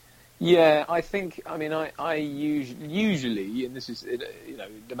lines. Yeah, I think. I mean, I usually, and this is,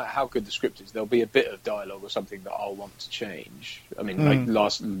 no matter how good the script is, there'll be a bit of dialogue or something that I'll want to change. I mean,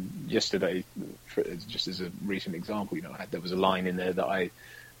 yesterday, just as a recent example, there was a line in there that I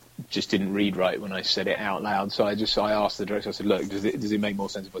just didn't read right when I said it out loud. So I asked the director. I said, "Look, does it make more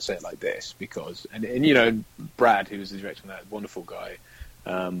sense if I say it like this?" Because and Brad, who was the director of that, wonderful guy,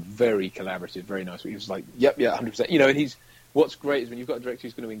 very collaborative, very nice. He was like, "Yep, yeah, 100%." And what's great is when you've got a director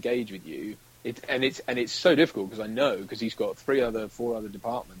who's going to engage with you, it's so difficult, because he's got 4 other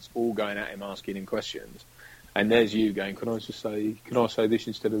departments all going at him, asking him questions, and there's you going, can I say this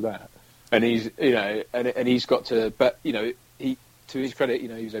instead of that? And he's and he's got to, but he, to his credit, he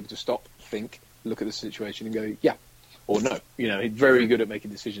was able to stop, think, look at the situation, and go yeah or no. He's very good at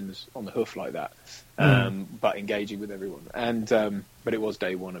making decisions on the hoof like that, but engaging with everyone. And but it was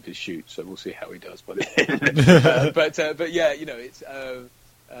day 1 of his shoot, so we'll see how he does. But but yeah, it's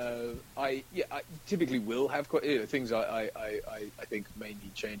I typically will have quite things I think may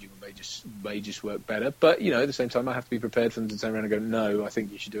need changing or may just work better. But at the same time, I have to be prepared for them to turn around and go, no, I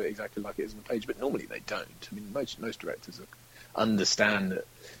think you should do it exactly like it is on the page. But normally they don't. I mean, most directors understand that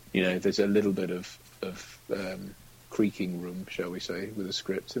there's a little bit of creaking room, shall we say, with a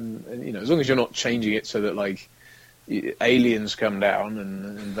script, and as long as you're not changing it so that aliens come down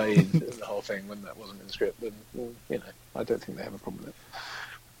and invade the whole thing when that wasn't in the script, then I don't think they have a problem with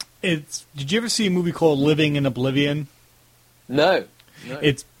it. Did you ever see a movie called Living in Oblivion? No.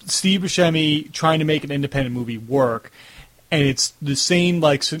 It's Steve Buscemi trying to make an independent movie work, and it's the same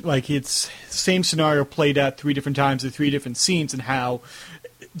it's same scenario played out 3 different times at 3 different scenes, and how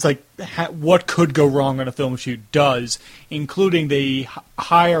it's what could go wrong on a film shoot does, including they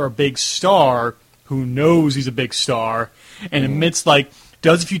hire a big star who knows he's a big star, and admits, like,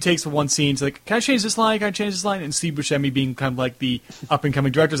 does a few takes of one scene, it's like, can I change this line, and Steve Buscemi being kind of like the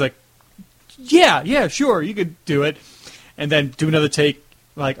up-and-coming director is like, yeah, sure, you could do it, and then do another take,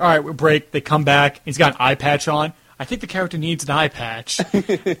 like, all right, we'll break, they come back, he's got an eye patch on, I think the character needs an eye patch,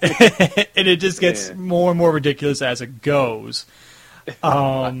 and it just gets more and more ridiculous as it goes.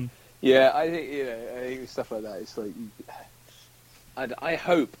 I think stuff like that. It's like, I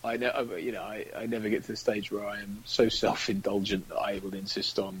hope I never get to the stage where I am so self-indulgent that I will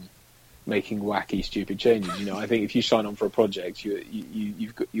insist on making wacky, stupid changes. You know, I think if you sign on for a project,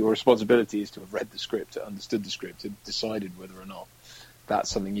 you've got, your responsibility is to have read the script, understood the script, and decided whether or not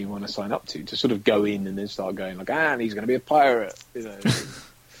that's something you want to sign up to sort of go in and then start going like, and he's going to be a pirate, you know,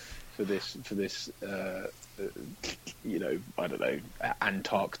 for this. I don't know,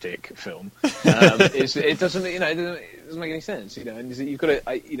 Antarctic film. It doesn't make any sense, you know. And you've got to,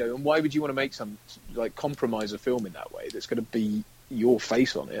 and why would you want to make some like compromise a film in that way that's going to be your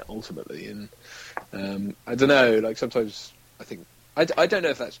face on it ultimately? And I don't know. Like sometimes I think I don't know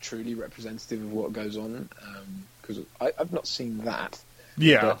if that's truly representative of what goes on because I've not seen that.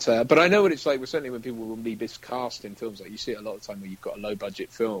 Yeah, but I know what it's like. Well, certainly when people will be miscast in films, like you see it a lot of the time where you've got a low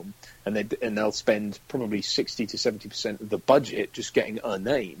budget film, and they'll spend probably 60 to 70% of the budget just getting a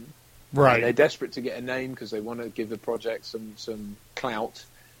name. Right. And they're desperate to get a name because they want to give the project some clout,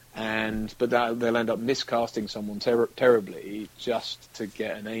 but they'll end up miscasting someone terribly just to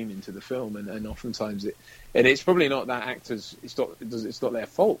get a name into the film, and oftentimes it's probably not that actors. It's not their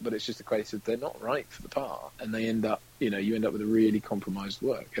fault, but it's just a case of they're not right for the part, and they end up, you end up with a really compromised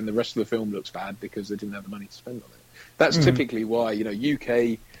work, and the rest of the film looks bad because they didn't have the money to spend on it. That's typically why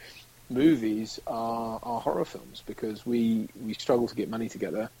UK movies are horror films, because we struggle to get money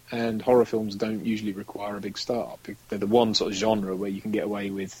together, and horror films don't usually require a big star. They're the one sort of genre where you can get away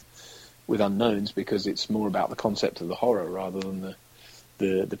with unknowns because it's more about the concept of the horror rather than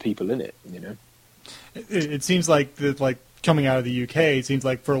the people in it, you know. It seems like coming out of the UK, it seems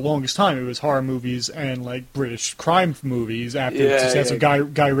like for the longest time it was horror movies and like British crime movies after the success of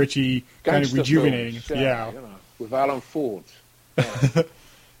Guy Ritchie kind of rejuvenating. Films, with Alan Ford.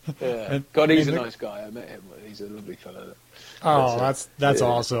 Yeah. God, he's a nice guy. I met him. He's a lovely fellow. Oh, that's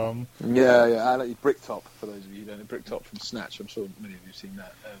awesome. Yeah. Bricktop, for those of you who don't know, Bricktop from Snatch. I'm sure many of you have seen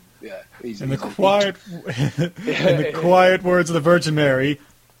that. In the quiet words of the Virgin Mary,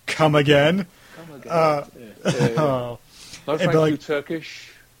 come again. No, thank you,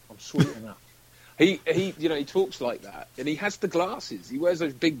 Turkish. I'm sweet enough. He talks like that, and he has the glasses. He wears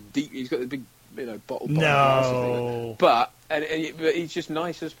those big, deep. He's got the big, bottle glasses. But he's just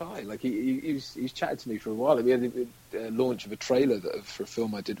nice as pie. Like he's chatted to me for a while. We had the launch of a trailer for a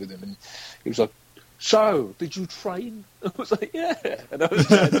film I did with him, and he was like, "So, did you train?" I was like, "Yeah," and I was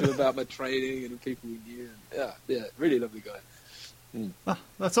chatting to him about my training and the people we knew. And yeah, really lovely guy. Oh,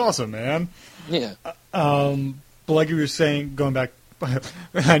 that's awesome, man. Yeah. But like you were saying, going back,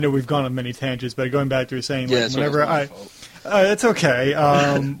 I know we've gone on many tangents, but going back to you saying, like, whenever it's okay.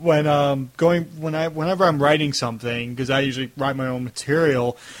 Whenever I'm writing something, because I usually write my own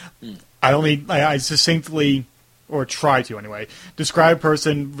material, I succinctly, or try to anyway, describe a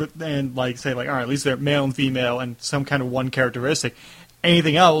person and like say like, all right, at least they're male and female and some kind of one characteristic.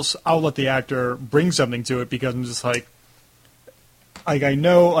 Anything else, I'll let the actor bring something to it, because I'm just like I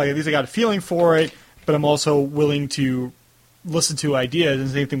know, like, at least I got a feeling for it, but I'm also willing to listen to ideas. And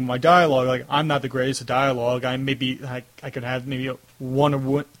the same thing with my dialogue. Like, I'm not the greatest at dialogue. I could have maybe one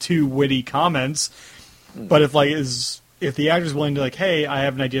or two witty comments, but if the actor's willing to, like, hey, I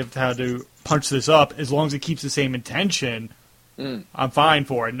have an idea of how to punch this up, as long as it keeps the same intention, I'm fine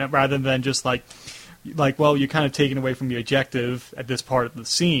for it. Rather than just like, well, you're kind of taking away from the objective at this part of the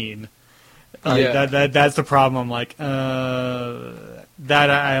scene. That's the problem. I'm like, that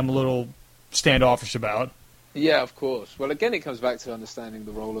I am a little standoffish about. Yeah, of course. Well, again, it comes back to understanding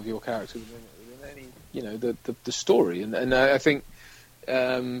the role of your character within any, the story. And I think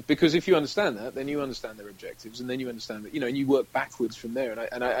because if you understand that, then you understand their objectives, and then you understand that, and you work backwards from there.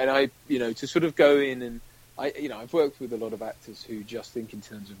 And I to sort of go in and I've worked with a lot of actors who just think in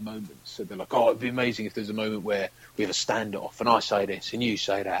terms of moments. So they're like, oh, it'd be amazing if there's a moment where we have a standoff and I say this and you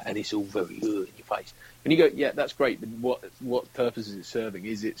say that and it's all very in your face. And you go, yeah, that's great, but what purpose is it serving?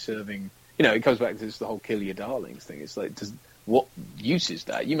 Is it serving, it comes back to this, the whole kill your darlings thing. It's like, what use is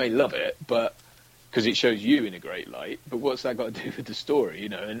that? You may love it, but because it shows you in a great light, but what's that got to do with the story,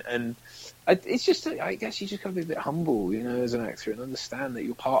 And it's just, I guess you just got to be a bit humble, as an actor, and understand that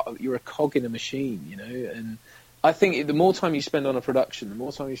you're a cog in a machine, And I think the more time you spend on a production, the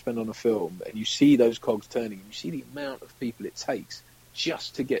more time you spend on a film, and you see those cogs turning, and you see the amount of people it takes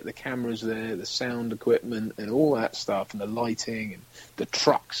just to get the cameras there, the sound equipment and all that stuff, and the lighting and the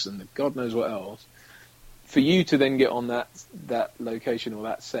trucks and the God knows what else. For you to then get on that location or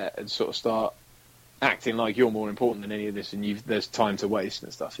that set and sort of start acting like you're more important than any of this, and there's time to waste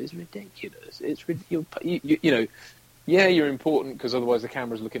and stuff, is ridiculous. It's you're important because otherwise the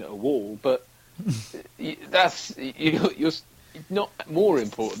camera's looking at a wall, but you're not more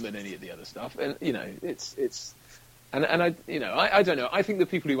important than any of the other stuff, and it's. And I don't know. I think the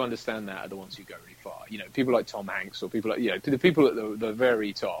people who understand that are the ones who go really far. People like Tom Hanks or people like the people at the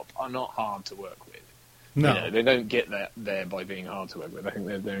very top are not hard to work with. No, they don't get there by being hard to work with. I think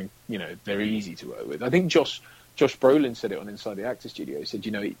they're easy to work with. I think Josh Brolin said it on Inside the Actors Studio. He said,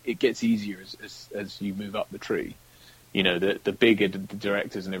 it gets easier as you move up the tree. The bigger the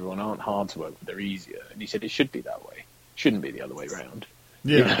directors and everyone aren't hard to work with. They're easier. And he said it should be that way. Shouldn't be the other way around.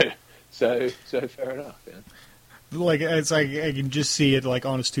 Yeah. So fair enough. Yeah. Like, it's like I can just see it like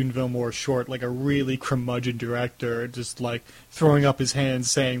on a student film or a short, like a really curmudgeon director just like throwing up his hands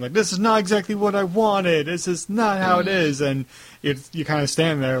saying like, this is not exactly what I wanted, this is not how it is, and you kind of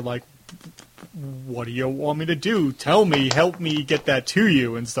stand there like, what do you want me to do? Tell me, help me get that to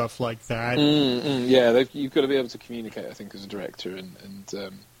you and stuff like that. Yeah, you've got to be able to communicate, I think, as a director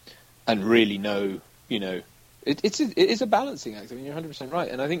and really know, it is a balancing act. I mean, you're 100% right,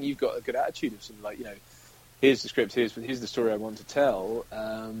 and I think you've got a good attitude of something like, here's the script, here's the story I want to tell,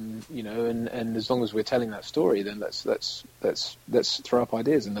 and as long as we're telling that story, then let's throw up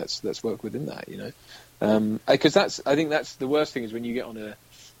ideas and let's work within that, because I think that's the worst thing is when you get on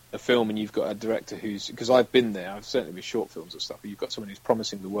a film and you've got a director because I've been there, I've certainly with short films and stuff, but you've got someone who's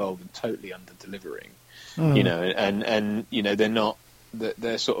promising the world and totally under delivering, and they're not,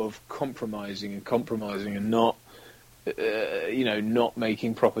 they're sort of compromising and not. Not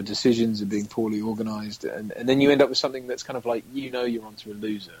making proper decisions and being poorly organised, and then you end up with something that's kind of like you're onto a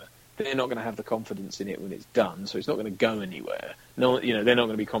loser. They're not going to have the confidence in it when it's done, so it's not going to go anywhere. No, they're not going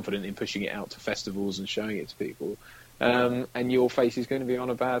to be confident in pushing it out to festivals and showing it to people, and your face is going to be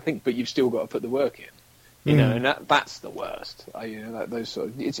on a bad thing. But you've still got to put the work in, and that's the worst. Those sort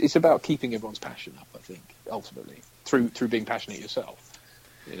of, it's about keeping everyone's passion up. I think ultimately through being passionate yourself.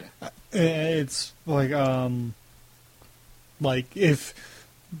 It's like if,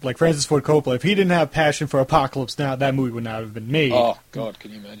 like Francis Ford Coppola, if he didn't have passion for Apocalypse Now, that movie would not have been made. Oh, God, can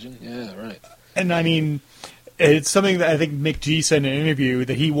you imagine? Yeah, right. And I mean, it's something that I think Mick G said in an interview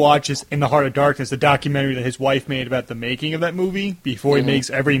that he watches In the Heart of Darkness, the documentary that his wife made about the making of that movie before he makes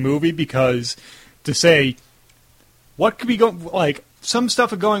every movie, because to say, what could be going, like, some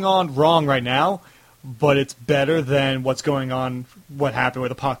stuff is going on wrong right now, but it's better than what's going on, what happened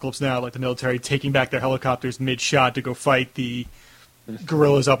with Apocalypse Now, like the military taking back their helicopters mid-shot to go fight the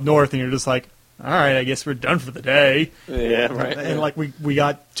guerrillas up north, and you're just like, all right, I guess we're done for the day. Yeah, right. And like, we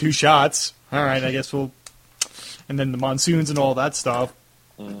got 2 shots. All right, I guess we'll... And then the monsoons and all that stuff.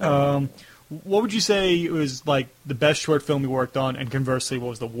 What would you say was, like, the best short film you worked on, and conversely, what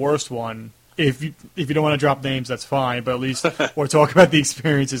was the worst one? If you don't want to drop names, that's fine, but at least, or talk about the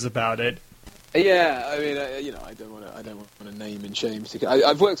experiences about it. Yeah, I mean, I don't want to name and shame.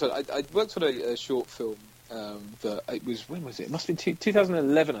 I've worked on a short film that it was, when was it? It must have been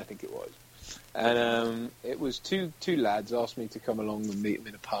 2011, I think it was. And it was two lads asked me to come along and meet them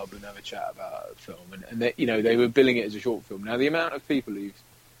in a pub and have a chat about a film, and they were billing it as a short film. Now the amount of people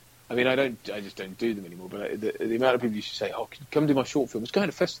I just don't do them anymore. But the amount of people you should say, "Oh, come do my short film. It's going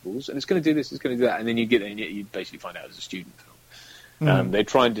to festivals and it's going to do this, it's going to do that," and then you get there and you basically find out it's a student film. They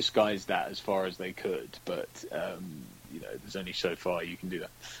try and disguise that as far as they could, but there's only so far you can do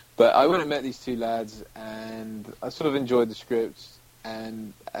that. But I went and met these 2 lads, and I sort of enjoyed the script,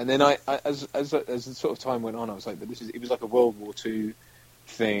 and then as the sort of time went on, I was like, but it was like a World War II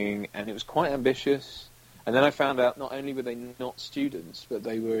thing, and it was quite ambitious. And then I found out not only were they not students, but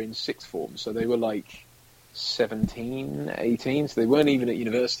they were in 6th form, so they were like 17, 18, so they weren't even at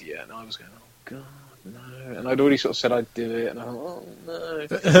university yet, and I was going, oh God. No, and I'd already sort of said I'd do it, and I thought, oh no.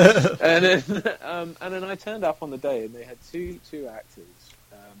 and then I turned up on the day, and they had two actors.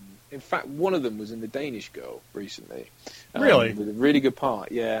 In fact, one of them was in The Danish Girl recently. Really? With a really good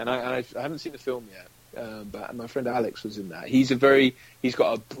part, yeah. And I haven't seen the film yet, but my friend Alex was in that. He's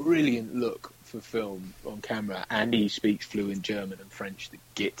got a brilliant look for film on camera, and he speaks fluent German and French, the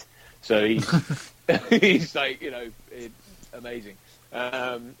git. So he's like, amazing.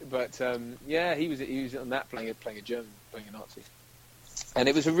 Yeah, he was on that playing a German, playing a Nazi, and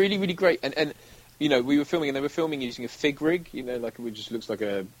it was a really, really great. And we were filming, and they were filming using a fig rig, like it just looks like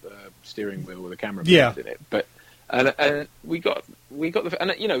a steering wheel with a camera in it. But And we got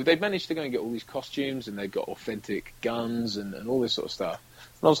and you know, they'd managed to go and get all these costumes, and they've got authentic guns and all this sort of stuff.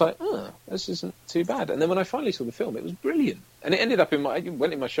 And I was like, oh, this isn't too bad. And then when I finally saw the film, it was brilliant. And it ended up it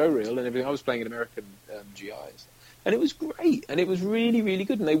went in my show reel and everything. I was playing an American GIs. And it was great. And it was really, really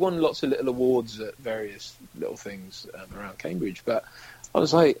good. And they won lots of little awards at various little things around Cambridge. But I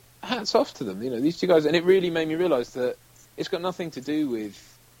was like, hats off to them, you know, these two guys. And it really made me realise that it's got nothing to do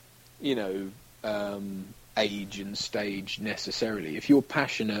with, you know, age and stage necessarily. If you're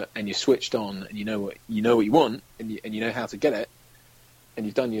passionate and you're switched on and you know what you want and you know how to get it and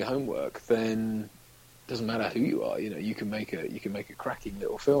you've done your homework, then it doesn't matter who you are. You know, you can make a cracking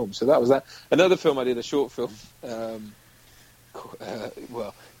little film. So that was that. Another film I did, a short film.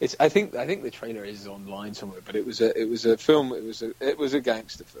 Well, I think the trailer is online somewhere, but it was a film. It was a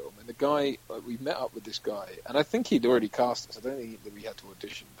gangster film, and the guy, we met up with this guy, and I think he'd already cast us. I don't think that we had to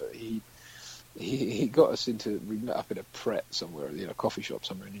audition, but he got us we met up at a Pret somewhere, you know, a coffee shop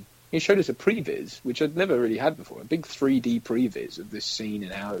somewhere, and he showed us a previs, which I'd never really had before, a big 3D previs of this scene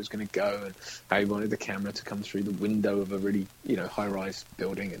and how it was going to go and how he wanted the camera to come through the window of a really, you know, high-rise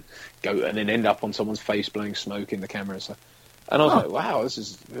building and go and then end up on someone's face blowing smoke in the camera and stuff. And I was like, wow, this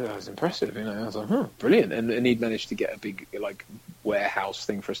is impressive, you know. I was like, brilliant. And he'd managed to get a big, like, warehouse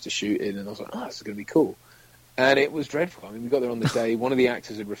thing for us to shoot in, and I was like, this is going to be cool. And it was dreadful. I mean, we got there on the day. One of the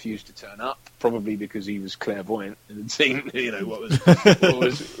actors had refused to turn up, probably because he was clairvoyant and had seen, you know, what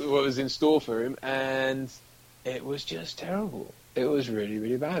was in store for him. And it was just terrible. It was really,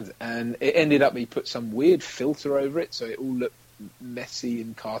 really bad. And it ended up, he put some weird filter over it, so it all looked messy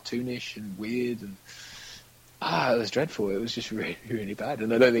and cartoonish and weird. And it was dreadful. It was just really, really bad.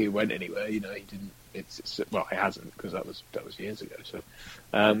 And I don't think it went anywhere. You know, he didn't. Well, it hasn't, because that was years ago.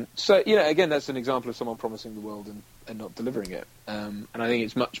 So you know, again, that's an example of someone promising the world and not delivering it. And I think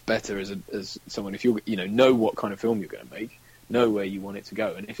it's much better as someone, if you know what kind of film you're going to make, know where you want it to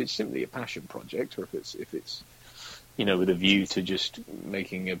go, and if it's simply a passion project, or if it's you know, with a view to just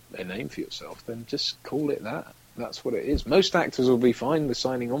making a name for yourself, then just call it that. That's what it is. Most actors will be fine with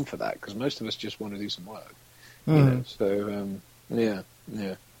signing on for that, because most of us just want to do some work. You know, so yeah.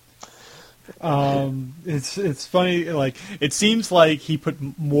 It's funny, like, it seems like he put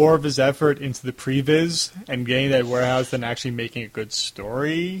more of his effort into the previs and getting that warehouse than actually making a good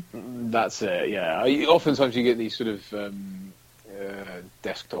story. That's it, yeah. Oftentimes you get these sort of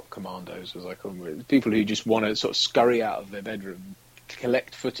desktop commandos, as I call them, people who just want to sort of scurry out of their bedroom,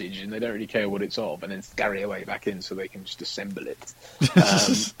 collect footage, and they don't really care what it's of, and then scurry away back in so they can just assemble it.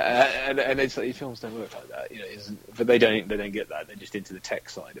 And it's like, films don't work like that, you know. But they don't get that. They're just into the tech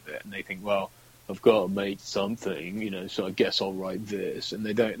side of it, and they think, well, I've got to make something, you know, so I guess I'll write this. And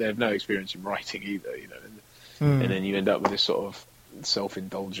they have no experience in writing either, you know. And then you end up with this sort of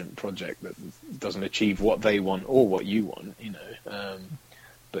self-indulgent project that doesn't achieve what they want or what you want, you know.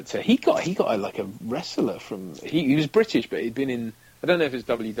 But he got like a wrestler from. He was British, but he'd been in. I don't know if it's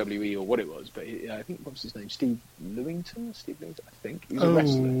WWE or what it was, but I think, what was his name? Steve Lewington, I think. He was a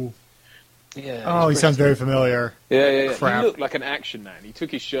wrestler. Yeah. Oh, he sounds very familiar. Yeah. Crap. He looked like an action man. He took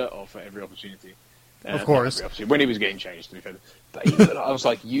his shirt off at every opportunity. Of course. When he was getting changed, to be fair. But I was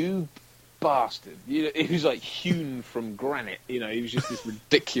like, you bastard. You know, he was like hewn from granite. You know, he was just this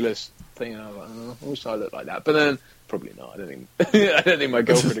ridiculous thing. And I was like, I wish I looked like that. But then, probably not. I don't think my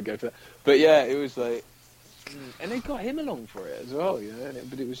girlfriend would go for that. But yeah, it was like... And they got him along for it as well, you know.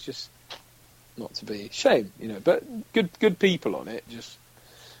 But it was just not to be. Shame, you know. But good people on it. Just,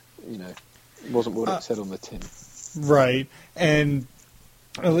 you know, wasn't what it said on the tin. Right. And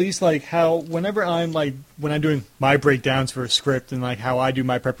at least, like, how whenever I'm when I'm doing my breakdowns for a script and like how I do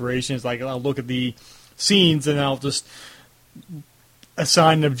my preparations, like I'll look at the scenes and I'll just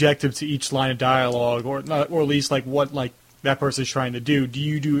assign an objective to each line of dialogue, or at least like what that person's trying to do. Do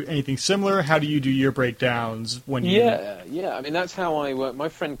you do anything similar? How do you do your breakdowns when you... Yeah. I mean, that's how I work. My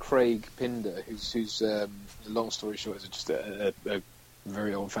friend Craig Pinder, who's long story short, is just a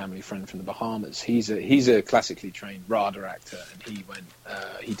very old family friend from the Bahamas. He's a classically trained RADA actor, and he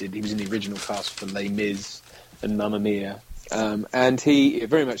was in the original cast for Les Mis and Mamma Mia. And he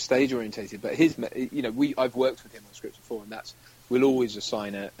very much stage orientated, but I've worked with him on scripts before, and we'll always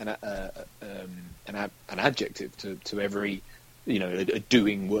assign an adjective to every, you know, a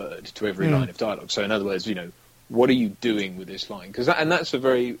doing word to every line of dialogue. So in other words, you know, what are you doing with this line? And that's a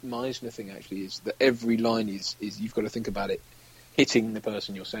very Meisner thing, actually, is that every line is you've got to think about it hitting the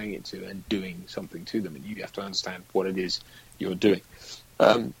person you're saying it to and doing something to them, and you have to understand what it is you're doing.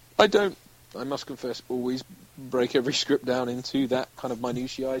 I must confess, always break every script down into that kind of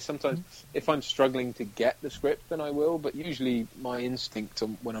minutiae. Sometimes, if I'm struggling to get the script, then I will, but usually my instinct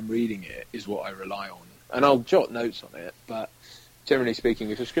when I'm reading it is what I rely on. and I'll jot notes on it, but generally speaking,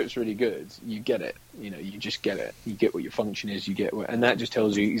 if a script's really good, you get it. You just get it. You get what your function is. And that just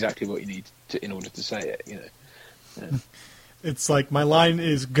tells you exactly what you need in order to say it. Yeah. It's like my line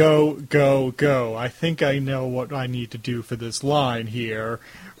is go, go, go. I think I know what I need to do for this line here,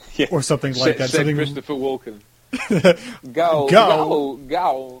 or something like that. Something Christopher Walken. Go, go,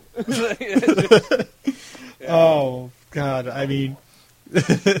 go. Oh God! I mean,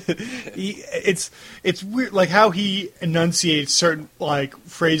 it's weird, like how he enunciates certain like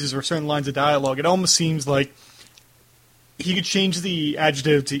phrases or certain lines of dialogue. It almost seems like he could change the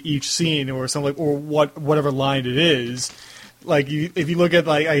adjective to each scene or something, or whatever line it is. Like if you look at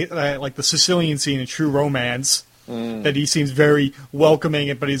like the Sicilian scene in True Romance, that he seems very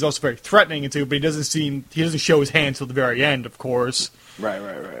welcoming, but he's also very threatening into. But he doesn't show his hand till the very end, of course. Right.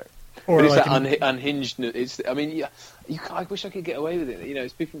 Or but it's like that unhinged. I wish I could get away with it.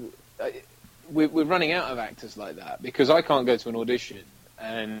 It's people. We're running out of actors like that because I can't go to an audition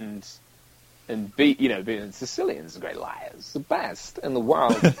and being Sicilians are great liars, the best in the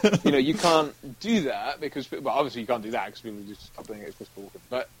world. You can't do that because, obviously you can't do that because people just stop doing it as Chris Walken.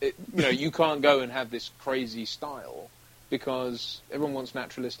 But you can't go and have this crazy style because everyone wants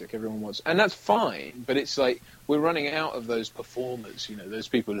naturalistic. And that's fine. But it's like we're running out of those performers. Those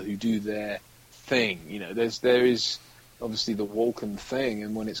people who do their thing. There is obviously the Walken thing,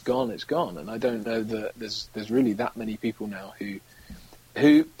 and when it's gone, it's gone. And I don't know that there's really that many people now who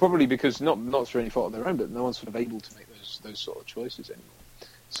probably because not through any fault of their own, but no one's sort of able to make those sort of choices anymore.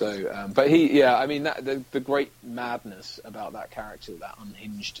 So, but the great madness about that character, that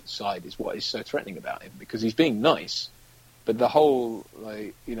unhinged side, is what is so threatening about him because he's being nice, but the whole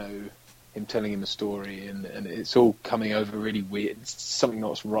him telling him a story and it's all coming over really weird. There's something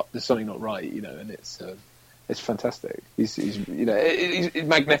not right, and it's fantastic. He's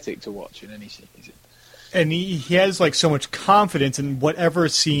magnetic to watch in any scene he's in. And he has like so much confidence in whatever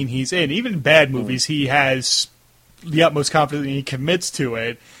scene he's in. Even in bad movies, he has the utmost confidence and he commits to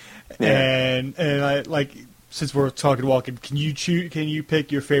it. Yeah. And I like, since we're talking Walken, can you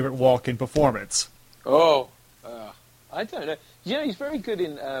pick your favorite Walken performance? Oh, I don't know. He's very good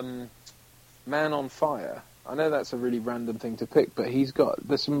in Man on Fire. I know that's a really random thing to pick, but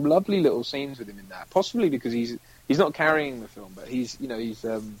there's some lovely little scenes with him in that. Possibly because he's not carrying the film, but he's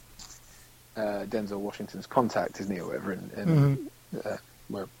Denzel Washington's contact, isn't he, or whatever?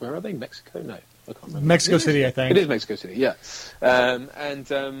 Where are they? Mexico? No, I can't remember. Mexico City, I think. It is Mexico City, yeah. And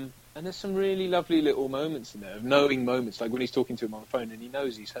there's some really lovely little moments in there, of knowing moments, like when he's talking to him on the phone, and he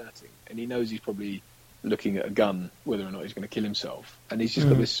knows he's hurting, and he knows he's probably looking at a gun, whether or not he's going to kill himself, and he's just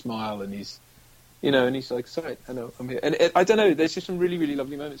got this smile, and he's, and he's like, sorry, I know, I'm here. And I don't know, there's just some really, really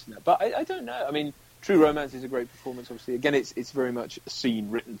lovely moments in there. But I don't know, I mean, True Romance is a great performance, obviously. Again, it's very much a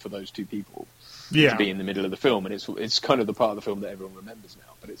scene written for those two people to be in the middle of the film, and it's kind of the part of the film that everyone remembers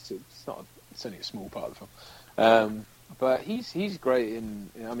now. But it's only a small part of the film. But he's great in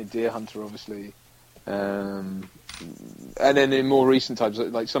Deer Hunter, obviously, and then in more recent times,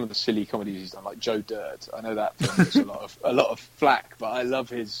 like some of the silly comedies he's done, like Joe Dirt. I know that film gets a lot of flack, but I love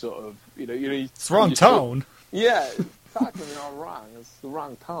his sort of it's the wrong tone. Talk to me all wrong. It's the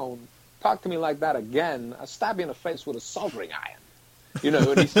wrong tone. Talk to me like that again, I'll stab you in the face with a soldering iron.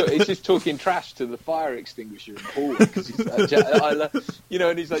 And he's just talking trash to the fire extinguisher in the hallway.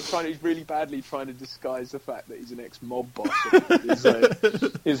 And he's like he's really badly trying to disguise the fact that he's an ex-mob boss.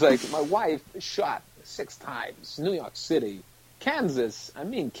 He's like, my wife shot 6 times, New York City, Kansas.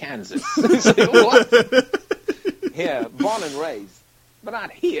 He's like, what? Here, born and raised, but not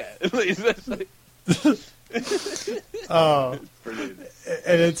here. Oh, brilliant.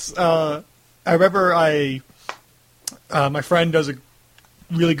 And it's I remember my friend does a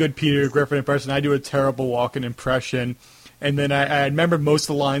really good Peter Griffin impression. I do a terrible Walken impression, and then I remember most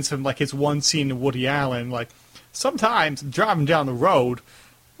of the lines from like his one scene in Woody Allen, like sometimes driving down the road,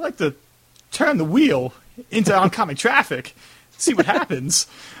 I like to turn the wheel into oncoming traffic, see what happens.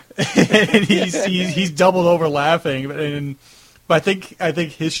 And he's doubled over laughing, but I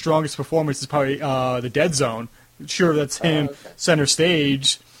think his strongest performance is probably the Dead Zone. Sure, that's him center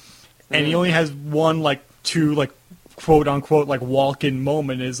stage, and he only has one quote unquote Walken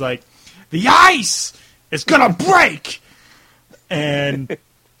moment. Is like the ice is gonna break, and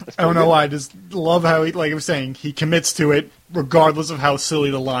I don't know why. I just love how he, like I was saying, he commits to it regardless of how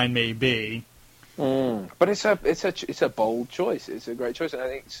silly the line may be. But it's a bold choice. It's a great choice, and I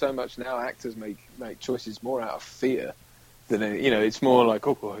think so much now actors make choices more out of fear than it's more like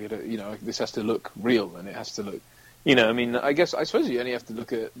this has to look real, and it has to look You know, I mean, I suppose you only have to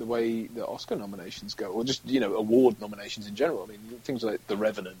look at the way the Oscar nominations go, or just, award nominations in general. I mean, things like The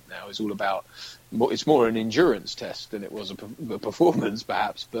Revenant now is all about, it's more an endurance test than it was a performance,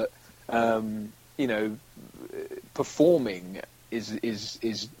 perhaps. But, performing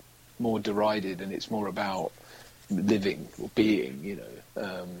is more derided, and it's more about living or being,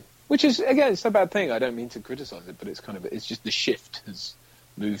 which is, again, it's a bad thing. I don't mean to criticize it, but it's just the shift has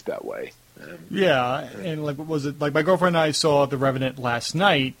moved that way. And like, what was it? Like, my girlfriend and I saw The Revenant last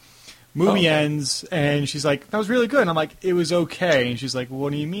night. Movie ends, and she's like, "That was really good." And I'm like, "It was okay." And she's like, well,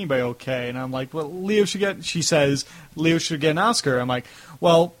 "What do you mean by okay?" And I'm like, "Well, she says, Leo should get an Oscar." I'm like,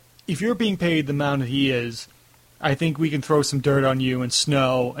 "Well, if you're being paid the amount that he is, I think we can throw some dirt on you and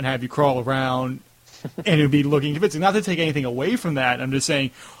snow and have you crawl around, and it would be looking convincing." Not to take anything away from that. I'm just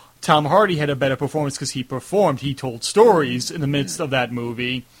saying, Tom Hardy had a better performance because he performed. He told stories in the midst of that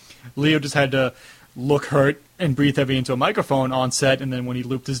movie. Leo just had to look hurt and breathe heavy into a microphone on set, and then when he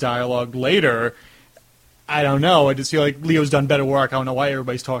looped his dialogue later, I don't know. I just feel like Leo's done better work. I don't know why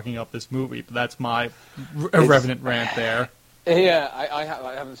everybody's talking up this movie, but that's my Revenant rant there. Yeah, I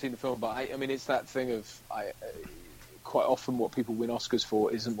haven't seen the film, but I mean, it's that thing of quite often what people win Oscars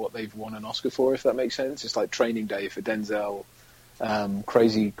for isn't what they've won an Oscar for, if that makes sense. It's like Training Day for Denzel.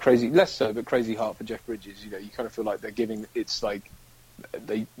 Crazy, less so, but Crazy Heart for Jeff Bridges. You kind of feel like they're giving. It's like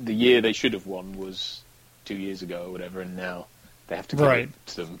the year they should have won was 2 years ago or whatever, and now they have to give it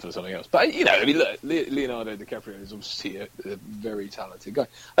to them for something else. But I mean, look, Leonardo DiCaprio is obviously a very talented guy.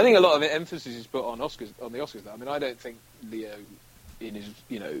 I think a lot of emphasis is put on the Oscars. Though. I mean, I don't think Leo in his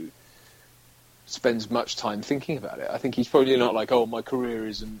spends much time thinking about it. I think he's probably not like, oh, my career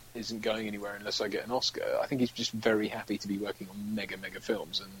isn't going anywhere unless I get an Oscar. I think he's just very happy to be working on mega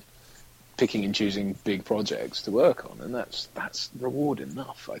films and picking and choosing big projects to work on, and that's reward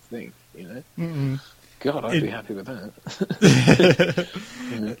enough, I think. Mm-hmm. God, I'd be happy with that.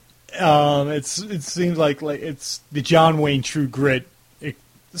 It seems like it's the John Wayne True Grit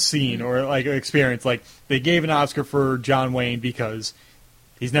scene or like experience. Like, they gave an Oscar for John Wayne because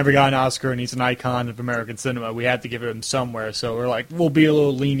he's never got an Oscar and he's an icon of American cinema. We had to give it him somewhere, so we're like, we'll be a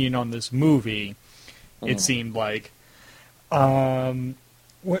little lenient on this movie. It seemed like. But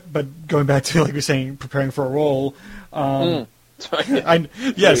going back to, like you're saying, preparing for a role. Yes.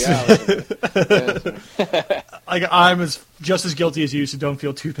 Like, I'm just as guilty as you, so don't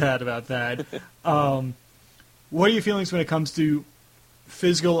feel too bad about that. What are your feelings when it comes to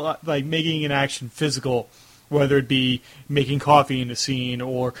physical, like making an action physical, whether it be making coffee in a scene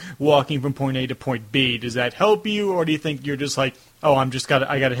or walking from point A to point B? Does that help you, or do you think you're just like, oh, I got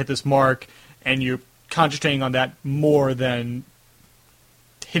to hit this mark, and you're concentrating on that more than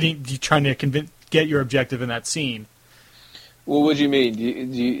trying to get your objective in that scene? Well, what do you mean? Do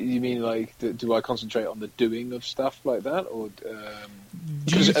you mean like, do I concentrate on the doing of stuff like that, or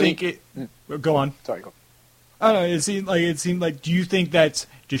do you think it? Go on. Sorry, go on. I don't know. It seemed like. Do you think that's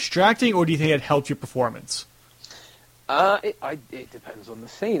distracting, or do you think it helps your performance? It depends on the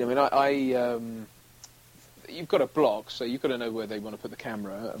scene. I mean, you've got a block, so you've got to know where they want to put the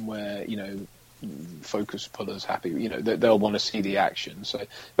camera and where focus pullers happy. They'll want to see the action. So,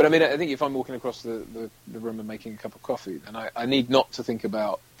 but I mean, I think if I'm walking across the room and making a cup of coffee, then I need not to think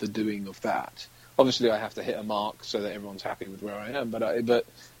about the doing of that. Obviously, I have to hit a mark so that everyone's happy with where I am. But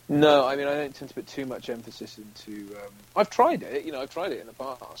no, I mean, I don't tend to put too much emphasis into. I've tried it. I've tried it in the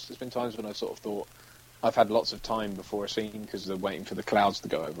past. There's been times when I've sort of thought I've had lots of time before a scene because they're waiting for the clouds to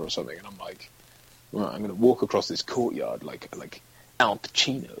go over or something, and I'm like, right, I'm going to walk across this courtyard like Al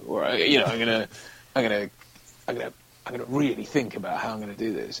Pacino, or I'm gonna really think about how I'm going to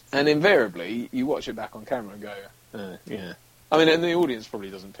do this. And invariably, you watch it back on camera and go, yeah. I mean, and the audience probably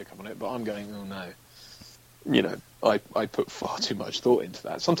doesn't pick up on it, but I'm going, oh no. I put far too much thought into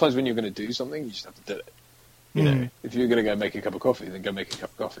that. Sometimes when you're going to do something, you just have to do it. If you're going to go make a cup of coffee, then go make a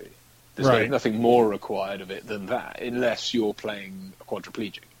cup of coffee. There's nothing more required of it than that, unless you're playing a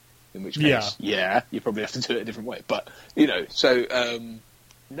quadriplegic. In which case, you probably have to do it a different way. But, so,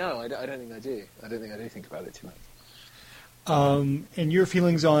 no, I don't think I do. I don't think I do think about it too much. And your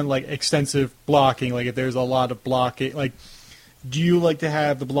feelings on, like, extensive blocking, like, if there's a lot of blocking, like, do you like to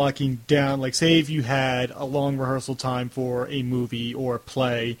have the blocking down? Like, say if you had a long rehearsal time for a movie or a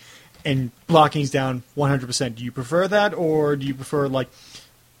play and blocking's down 100%, do you prefer that, or do you prefer, like,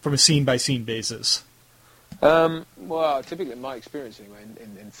 from a scene-by-scene basis? Well, typically, my experience anyway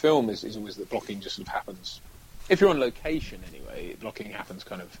in film is always that blocking just sort of happens. If you're on location anyway, blocking happens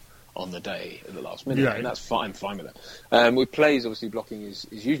kind of on the day at the last minute, Right. and that's fine. I'm fine with that. With plays, obviously, blocking is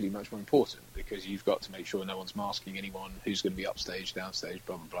usually much more important because you've got to make sure no one's masking anyone who's going to be upstage, downstage,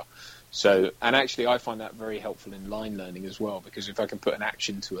 blah blah blah. So, and actually, I find that very helpful in line learning as well, because if I can put an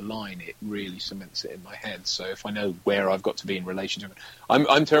action to a line, it really cements it in my head. So if I know where I've got to be in relation to it,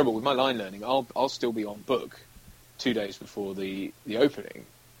 I'm terrible with my line learning. I'll still be on book 2 days before the opening.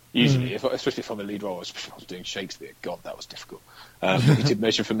 Usually, especially if I'm a lead role, especially if I was doing Shakespeare. God, that was difficult. We did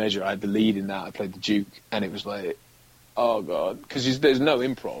Measure for Measure. I had the lead in that. I played the Duke, and it was like, oh God, because there's no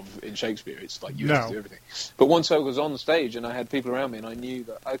improv in Shakespeare. It's like you have to do everything. But once I was on the stage and I had people around me, and I knew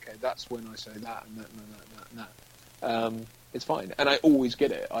that, okay, that's when I say that and that and that and that and that. It's fine, and I always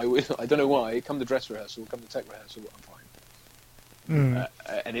get it. I don't know why. Come to dress rehearsal, come to tech rehearsal, I'm fine.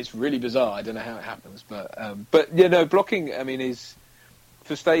 And it's really bizarre. I don't know how it happens, but you know, blocking, I mean, is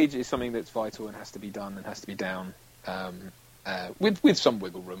for stage is something that's vital and has to be done and has to be down with some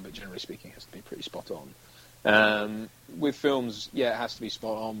wiggle room, but generally speaking, it has to be pretty spot on. With films, yeah, it has to be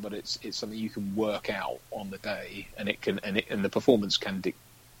spot on, but it's something you can work out on the day, and the performance can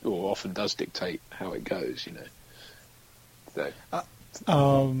or often does dictate how it goes, you know.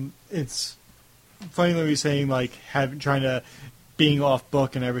 So. It's funny that you're saying like trying to being off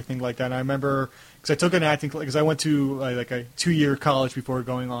book and everything like that. And I remember because I took an acting because I went to like a 2-year college before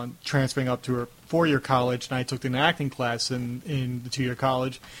transferring up to a 4-year college, and I took an acting class in the 2-year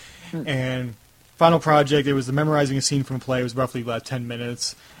college. And final project, it was memorizing a scene from a play. It was roughly about 10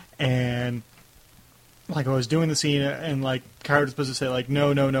 minutes, and like I was doing the scene, and like Kyra was supposed to say like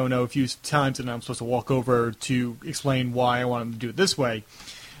no a few times, and I'm supposed to walk over to explain why I want him to do it this way.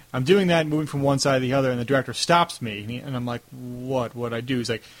 I'm doing that, moving from one side to the other, and the director stops me, and I'm like, what I do? He's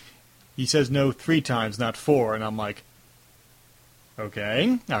like, he says no 3 times, not 4, and I'm like,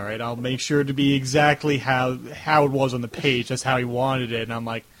 okay, all right, I'll make sure to be exactly how it was on the page. That's how he wanted it, and I'm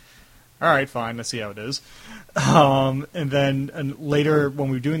like, all right, fine, let's see how it is. And then later when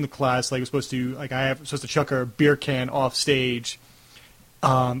we were doing the class, like I was supposed to chuck a beer can off stage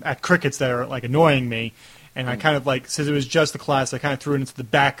at crickets that are like annoying me. And I kind of like, since it was just the class, I kind of threw it into the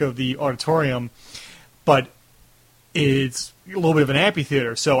back of the auditorium, but it's a little bit of an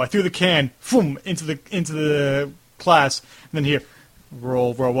amphitheater. So I threw the can, boom, into the class, and then here,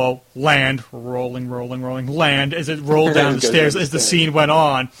 roll, land, rolling, land, as it rolled down the stairs as the scene went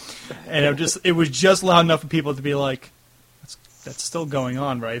on. And it was just loud enough for people to be like, that's still going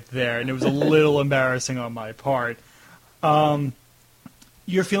on right there. And it was a little embarrassing on my part.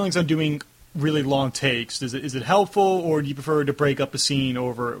 Your feelings on doing really long takes, is it helpful, or do you prefer to break up a scene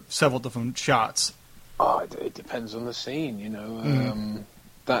over several different shots? It depends on the scene, you know.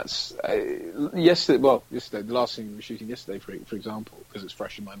 That's yesterday. The last scene we were shooting yesterday, for example, because it's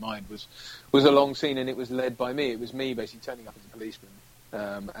fresh in my mind, was a long scene, and it was led by me. It was me basically turning up as a policeman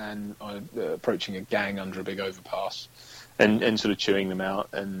and approaching a gang under a big overpass, and sort of chewing them out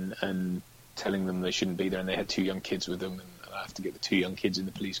and telling them they shouldn't be there, and they had 2 young kids with them, and I have to get the 2 young kids in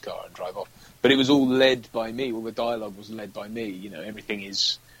the police car and drive off. But it was all led by me. All the dialogue was led by me. You know, everything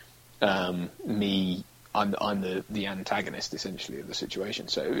is me. I'm the antagonist, essentially, of the situation.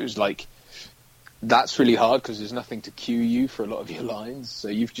 So it was like, that's really hard because there's nothing to cue you for a lot of your lines. So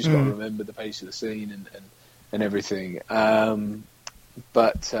you've just got to remember the pace of the scene and everything. And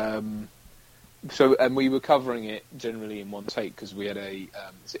we were covering it generally in one take because we had a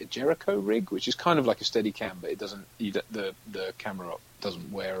Jericho rig, which is kind of like a steady cam, but it doesn't. The camera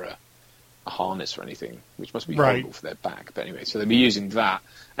doesn't wear a harness or anything, which must be horrible for their back. But anyway, so they'd be using that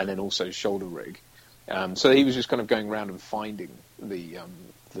and then also shoulder rig. So he was just kind of going around and finding the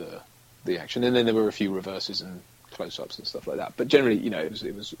action, and then there were a few reverses and close-ups and stuff like that. But generally, you know, it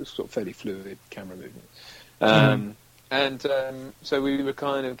was sort of fairly fluid camera movement. So we were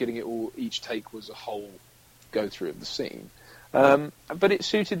kind of getting it all. Each take was a whole go through of the scene, but it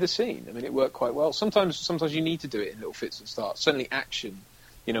suited the scene. I mean, it worked quite well. Sometimes you need to do it in little fits and starts. Certainly, action.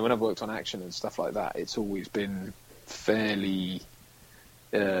 You know, when I've worked on action and stuff like that, it's always been fairly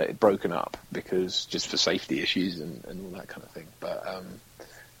broken up because just for safety issues and all that kind of thing.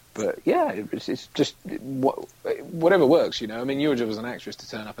 But yeah, it's just whatever works, you know. I mean, your job as an actress to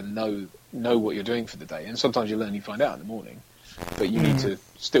turn up and know what you're doing for the day, and sometimes you find out in the morning, but you need to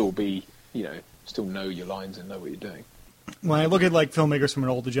still be, you know, still know your lines and know what you're doing. When I look at like filmmakers from an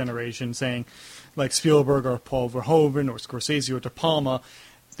older generation, saying like Spielberg or Paul Verhoeven or Scorsese or De Palma,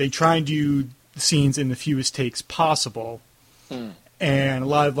 they try and do scenes in the fewest takes possible. And a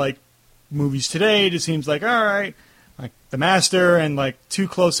lot of like movies today, it just seems like, all right, like The Master and like 2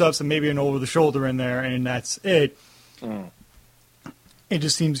 close-ups and maybe an over-the-shoulder in there, and that's it. It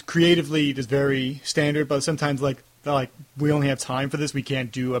just seems creatively just very standard, but sometimes like they're like, we only have time for this. We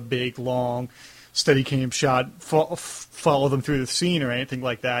can't do a big, long, steady cam shot, follow them through the scene or anything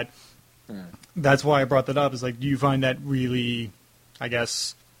like that. That's why I brought that up. Is like, do you find that really, I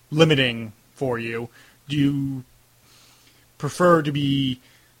guess, limiting for you? Do you prefer to be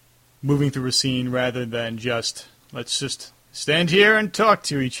moving through a scene rather than just, let's just stand here and talk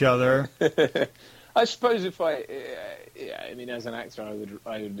to each other? I suppose if I mean, as an actor, I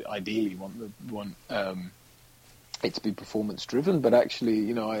would ideally want it to be performance driven, but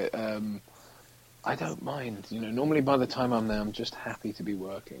actually, I don't mind. Normally by the time I'm there, I'm just happy to be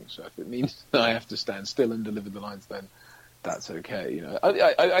working. So if it means that I have to stand still and deliver the lines, then that's okay.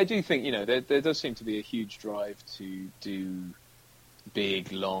 I do think there does seem to be a huge drive to do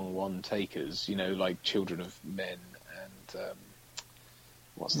big, long one-takers. Like Children of Men and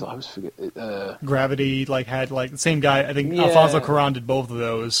I always forget. Gravity had the same guy. I think Alfonso Cuarón did both of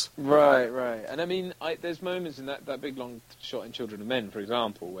those. Right. And I mean, there's moments in that big long shot in Children of Men, for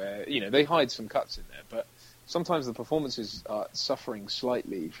example, where they hide some cuts in there, but sometimes the performances are suffering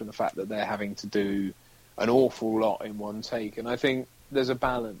slightly from the fact that they're having to do an awful lot in one take. And I think there's a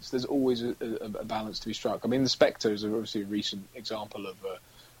balance. There's always a balance to be struck. I mean, The Spectre is obviously a recent example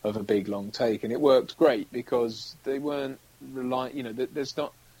of a big long take, and it worked great because they weren't there's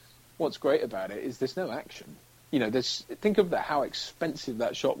not. What's great about it is there's no action. Think of how expensive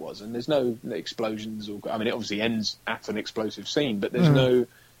that shot was, and there's no explosions or. I mean, it obviously ends at an explosive scene, but there's no.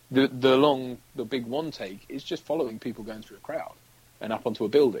 The big one take is just following people going through a crowd and up onto a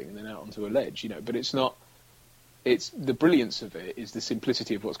building and then out onto a ledge. But it's not. It's the brilliance of it is the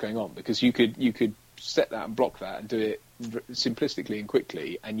simplicity of what's going on, because you could set that and block that and do it simplistically and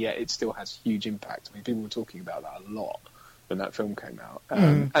quickly, and yet it still has huge impact. I mean, people were talking about that a lot when that film came out,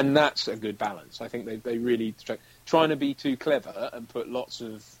 and that's a good balance. I think they really trying to be too clever and put lots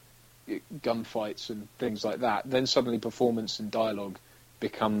of gunfights and things like that. Then suddenly performance and dialogue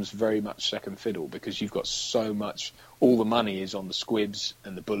becomes very much second fiddle, because you've got so much. All the money is on the squibs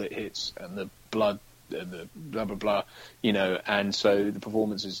and the bullet hits and the blood and the blah blah blah, and so the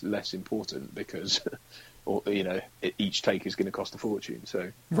performance is less important because, each take is going to cost a fortune.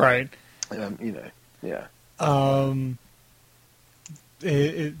 So right, yeah.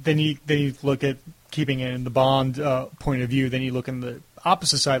 Then you look at keeping it in the Bond point of view. Then you look in the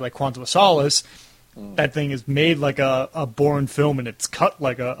opposite side, like Quantum of Solace. That thing is made like a Bourne film, and it's cut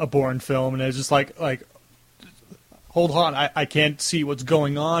like a Bourne film, and it's just like hold on, I can't see what's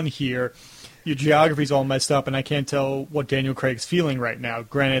going on here. Your geography's all messed up, and I can't tell what Daniel Craig's feeling right now.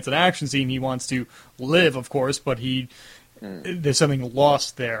 Granted, it's an action scene; he wants to live, of course, but there's something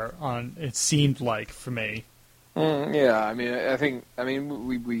lost there. It seemed like for me. Yeah, I mean,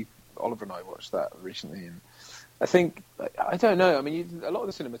 we Oliver and I watched that recently, and I think I don't know. I mean, a lot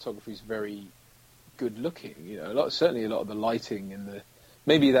of the cinematography is very good looking. Certainly a lot of the lighting and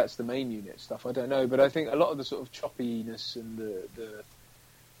maybe that's the main unit stuff. I don't know, but I think a lot of the sort of choppiness and the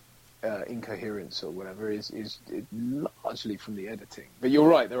incoherence or whatever is largely from the editing. But you're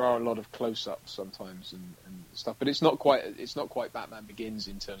right, there are a lot of close-ups sometimes and stuff. But it's not quite Batman Begins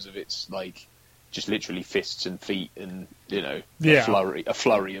in terms of it's like just literally fists and feet and a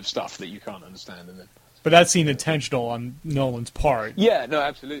flurry of stuff that you can't understand. But that seemed intentional on Nolan's part. Yeah, no,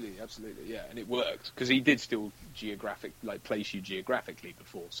 absolutely, yeah, and it worked because he did still place you geographically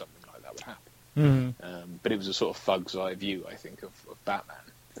before something like that would happen. Mm-hmm. But it was a sort of thug's eye view, I think, of Batman.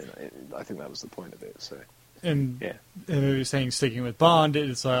 I think that was the point of it. So, and yeah, and you're saying sticking with Bond,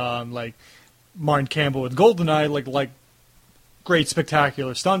 it's like Martin Campbell with GoldenEye, like great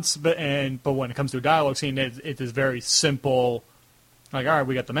spectacular stunts, but when it comes to a dialogue scene, it is very simple. Like, all right,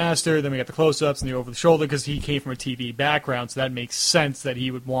 we got the master, then we got the close-ups and the over-the-shoulder, because he came from a TV background, so that makes sense that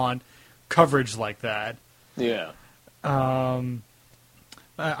he would want coverage like that. Yeah. I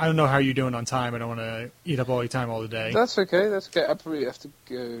don't know how you're doing on time. I don't want to eat up all your time all the day. That's okay. I probably have to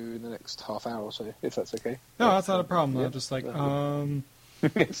go in the next half hour or so, if that's okay. No, that's not a problem. Yeah. I'm just like,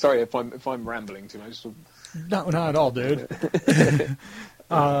 sorry if I'm rambling too much. No, not at all, dude.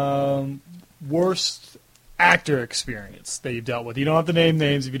 Worst actor experience that you've dealt with. You don't have to name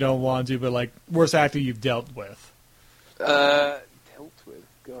names if you don't want to, but like worst actor you've dealt with. Dealt with,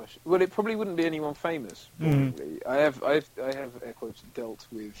 gosh. Well, it probably wouldn't be anyone famous. Probably. I have air quotes dealt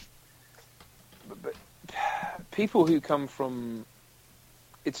with, but people who come from.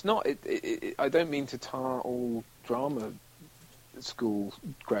 It's not. I don't mean to tar all drama school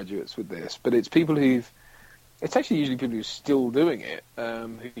graduates with this, but it's people who've. It's actually usually people who are still doing it,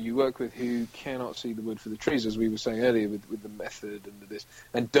 who you work with who cannot see the wood for the trees, as we were saying earlier, with the method and this,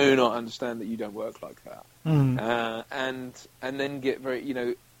 and do not understand that you don't work like that, and then get very,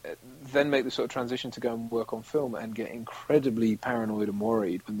 then make the sort of transition to go and work on film and get incredibly paranoid and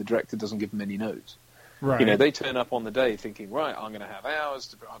worried when the director doesn't give them any notes. Right. They turn up on the day thinking, right, I'm going to have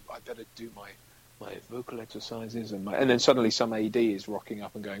hours. I better do my vocal exercises. And then suddenly some AD is rocking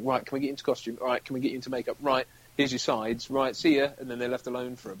up and going, right, can we get into costume? All right, can we get you into makeup? Right, here's your sides. Right, see ya. And then they're left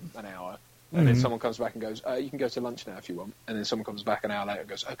alone for an hour. And then someone comes back and goes, you can go to lunch now if you want. And then someone comes back an hour later and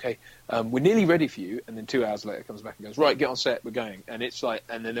goes, okay, we're nearly ready for you. And then 2 hours later comes back and goes, right, get on set, we're going. And it's like,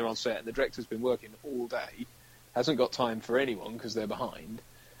 and then they're on set and the director's been working all day, hasn't got time for anyone because they're behind,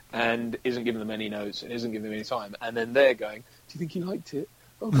 and isn't giving them any notes and isn't giving them any time. And then they're going, do you think you liked it?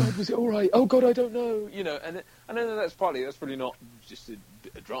 Oh God, was it all right? Oh God, I don't know. And I know that's probably not just a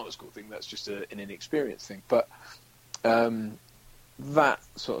drama school thing. That's just an inexperienced thing. But that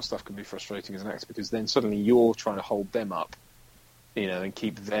sort of stuff can be frustrating as an actor, because then suddenly you're trying to hold them up, and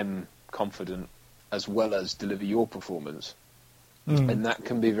keep them confident as well as deliver your performance, and that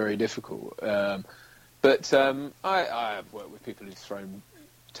can be very difficult. But I have worked with people who've thrown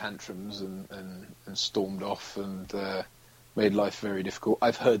tantrums and stormed off and made life very difficult.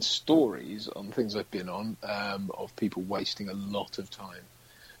 I've heard stories on things I've been on of people wasting a lot of time.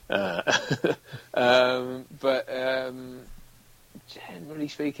 But generally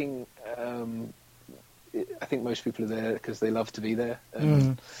speaking, I think most people are there because they love to be there,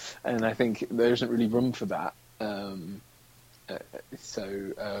 and I think there isn't really room for that.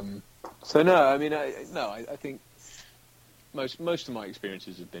 So no, I mean, I think most of my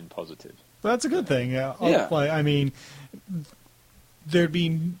experiences have been positive. That's a good thing. Yeah. Yeah. I mean,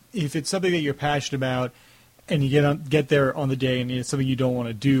 if it's something that you're passionate about, and you get there on the day and it's something you don't want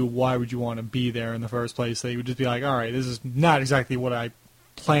to do, why would you want to be there in the first place? So you would just be like, all right, this is not exactly what I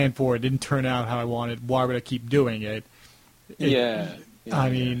planned for. It didn't turn out how I wanted. Why would I keep doing it? I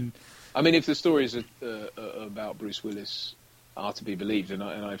mean, if the stories about Bruce Willis are to be believed, and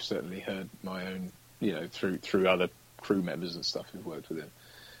I've certainly heard my own, through other crew members and stuff who've worked with him,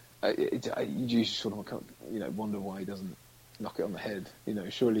 you sort of, wonder why he doesn't knock it on the head.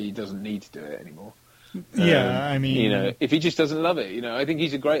 Surely he doesn't need to do it anymore. Yeah, I mean, if he just doesn't love it, I think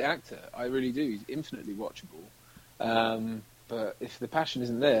he's a great actor. I really do. He's infinitely watchable. But if the passion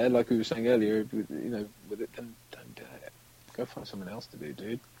isn't there, like we were saying earlier, with it, then don't do it. Go find something else to do,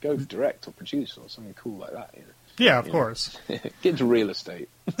 dude. Go direct or produce or something cool like that. Yeah, of course. Get into real estate.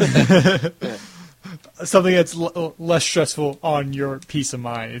 Yeah. Something that's less stressful on your peace of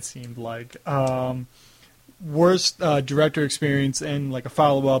mind, it seemed like. Worst director experience and like a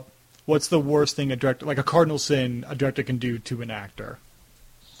follow-up. What's the worst thing a director, like a cardinal sin, a director can do to an actor?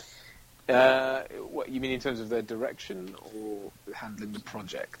 What you mean in terms of their direction or handling the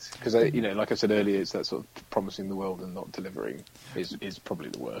project? Because like I said earlier, it's that sort of promising the world and not delivering is probably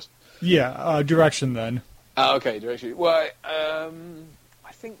the worst. Yeah, direction then. Okay, direction. Well, I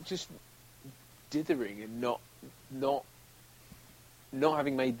think just dithering and not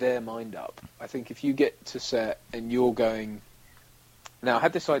having made their mind up. I think if you get to set and you're going, now I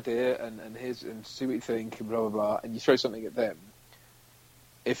had this idea and see what you think and blah blah blah, and you throw something at them.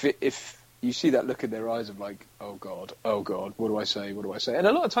 If you see that look in their eyes of like, oh god, what do I say? And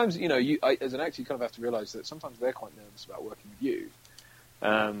a lot of times, as an actor, you kind of have to realise that sometimes they're quite nervous about working with you.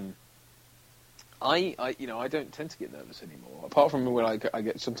 I don't tend to get nervous anymore. Apart from when I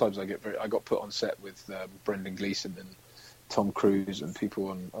got put on set with Brendan Gleeson and Tom Cruise and people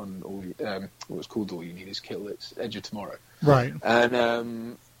on all what's called All You Need Is Kill. It's Edge of Tomorrow, right?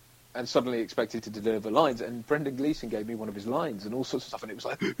 And suddenly expected to deliver lines, and Brendan Gleeson gave me one of his lines and all sorts of stuff, and it was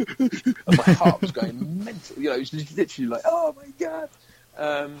like, and my heart was going mental. It was literally like, oh my god.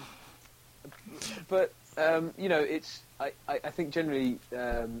 It's I think generally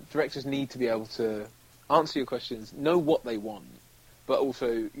directors need to be able to answer your questions, know what they want, but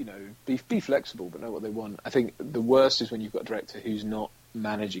also be flexible, but know what they want. I think the worst is when you've got a director who's not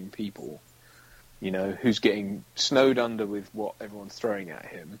managing people, who's getting snowed under with what everyone's throwing at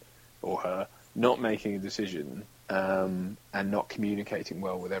him or her, not making a decision, and not communicating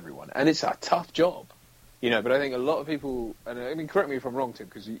well with everyone. And it's a tough job, but I think a lot of people, and I mean, correct me if I'm wrong, Tim,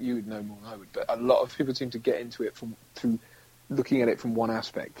 because you would know more than I would, but a lot of people seem to get into it through looking at it from one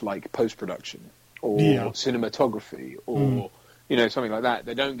aspect, like post-production or cinematography or, something like that.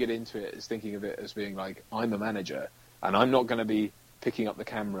 They don't get into it as thinking of it as being like, I'm a manager and I'm not going to be picking up the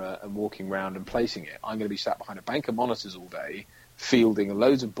camera and walking around and placing it. I'm going to be sat behind a bank of monitors all day, fielding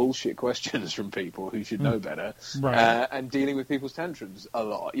loads of bullshit questions from people who should know better, right. And dealing with people's tantrums a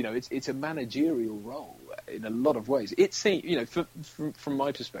lot. It's a managerial role in a lot of ways. It seems, from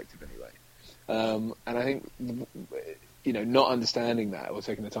my perspective anyway. And I think, not understanding that or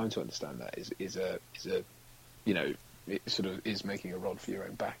taking the time to understand that is a it sort of is making a rod for your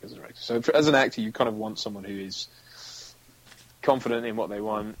own back as a director. So as an actor, you kind of want someone who is confident in what they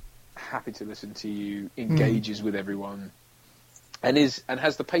want, happy to listen to you, engages with everyone, and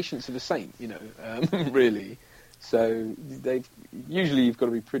has the patience of a saint, really. So you've got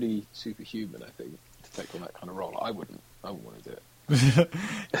to be pretty superhuman, I think, to take on that kind of role. I wouldn't want to do it.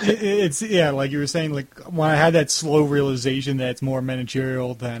 It's like you were saying, like when I had that slow realization that it's more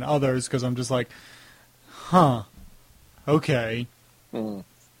managerial than others, because I'm just like, okay. And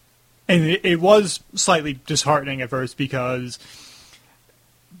it was slightly disheartening at first because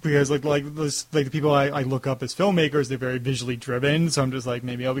like the people I look up as filmmakers, they're very visually driven. So I'm just like,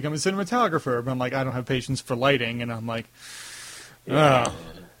 maybe I'll become a cinematographer, but I'm like, I don't have patience for lighting, and I'm like,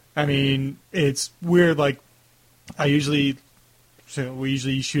 I mean, it's weird. Like we usually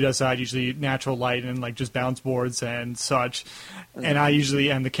shoot outside, usually natural light and like just bounce boards and such. And I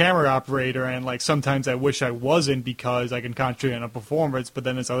usually am the camera operator, and like sometimes I wish I wasn't because I can concentrate on a performance, but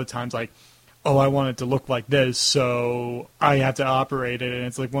then there's other times like, oh, I want it to look like this, so I have to operate it. And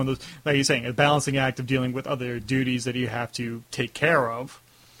it's like one of those, like you're saying, a balancing act of dealing with other duties that you have to take care of.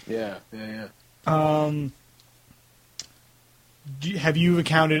 Yeah. Have you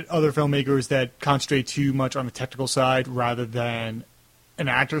encountered other filmmakers that concentrate too much on the technical side rather than an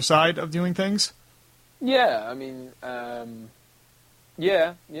actor side of doing things? Yeah, I mean, I've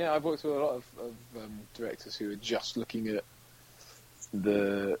worked with a lot of directors who are just looking at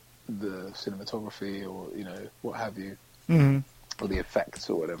the cinematography or what have you, or the effects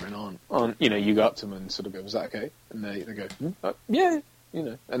or whatever, and you go up to them and sort of go, "Was that okay?" And they go, "Yeah,"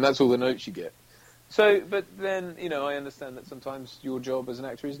 and that's all the notes you get. So, but then I understand that sometimes your job as an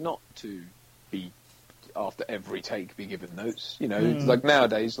actor is not to be after every take be given notes. Like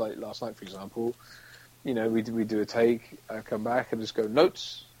nowadays, like last night for example, we do a take, I come back and just go,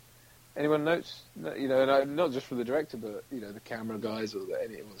 notes. Anyone notes? And not just for the director, but the camera guys or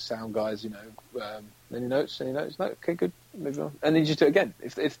the sound guys. Any notes? Any notes? No. Okay, good. Move on. And then you just do it again.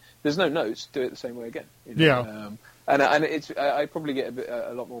 If there's no notes, do it the same way again. Yeah. And it's I probably get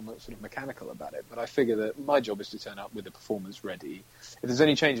a lot more sort of mechanical about it, but I figure that my job is to turn up with the performance ready. If there's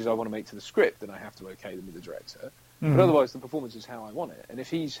any changes I want to make to the script, then I have to okay them with the director. But otherwise, the performance is how I want it. And if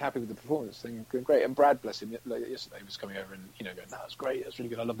he's happy with the performance, then great. And Brad, bless him, like yesterday was coming over and going, "No, that's great. That's really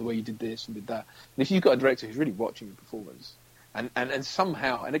good. I love the way you did this and did that." And if you've got a director who's really watching your performance, and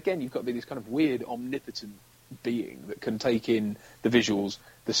somehow, and again, you've got to be this kind of weird, omnipotent being that can take in the visuals,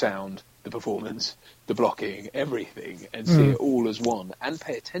 the sound, the performance, the blocking, everything, and see it all as one, and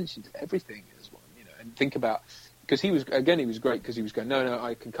pay attention to everything as one. And think about. Because he was great because he was going, no,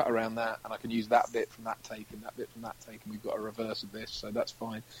 I can cut around that, and I can use that bit from that take and that bit from that take, and we've got a reverse of this, so that's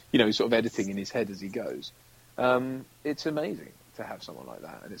fine. He's sort of editing in his head as he goes. It's amazing to have someone like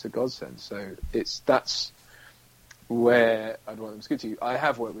that, and it's a godsend. So that's where I'd want them to give to you. I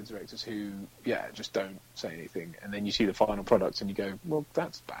have worked with directors who, just don't say anything, and then you see the final product and you go, well,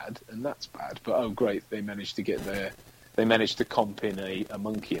 that's bad, and that's bad, but oh, great, they managed to get there. They managed to comp in a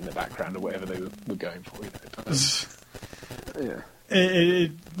monkey in the background or whatever they were going for.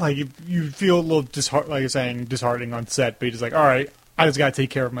 Like you feel a little disheartening on set, but you're just like, all right, I just got to take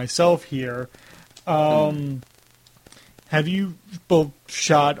care of myself here. Have you both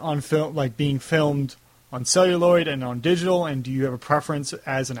shot on film, like being filmed on celluloid and on digital, and do you have a preference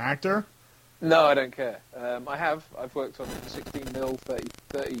as an actor? No, I don't care. I've worked on 16mm,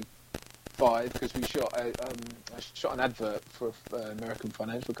 35, because we shot I shot an advert for an American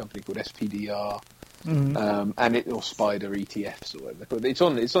financial company called SPDR, or Spider ETFs or whatever. It's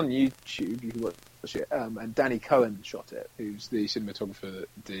on YouTube. You can watch it. And Danny Cohen shot it, who's the cinematographer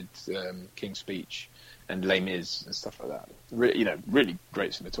that did King's Speech and Les Mis and stuff like that. Really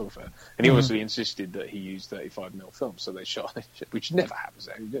great cinematographer. And he obviously insisted that he used 35mm film, so they shot, which never happens.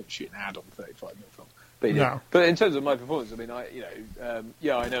 You don't shoot an ad on 35mm film. No. But in terms of my performance, I mean, I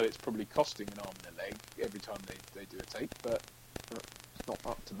know it's probably costing an arm and a leg every time they do a take, but it's not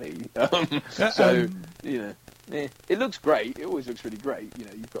up to me. It looks great. It always looks really great.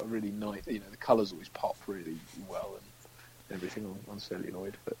 You've got a really nice, the colours always pop really well and everything on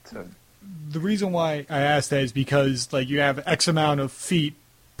celluloid. But the reason why I asked that is because like you have X amount of feet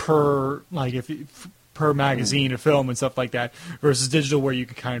per per magazine or film and stuff like that versus digital where you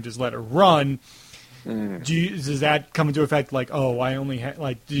can kind of just let it run. Does that come into effect? Like, oh, I only have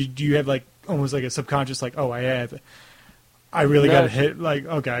like. Do you have like almost like a subconscious like, oh, I really got to hit like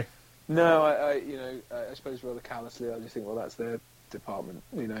okay. No, I suppose rather callously, I just think, well, that's their department.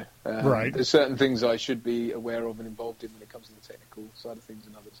 Right. There's certain things I should be aware of and involved in when it comes to the technical side of things,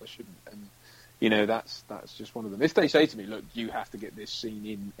 and others I shouldn't. And that's just one of them. If they say to me, look, you have to get this scene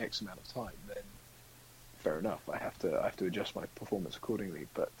in X amount of time, then fair enough. I have to adjust my performance accordingly.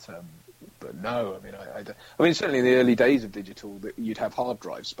 But no, I mean, I don't, I mean, certainly in the early days of digital, that you'd have hard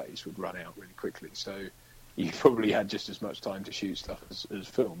drive space would run out really quickly. So you probably had just as much time to shoot stuff as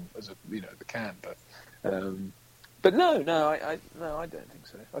film as the can. But no, I don't think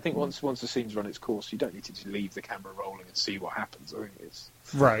so. I think once the scene's run its course, you don't need to just leave the camera rolling and see what happens. I think it's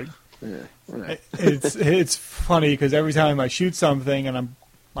right. Yeah. It's funny because every time I shoot something and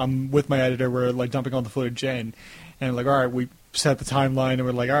I'm with my editor, we're like dumping all the footage in, and like, all right, we set the timeline, and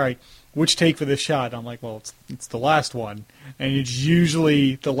we're like, all right, which take for this shot? I'm like, well, it's the last one, and it's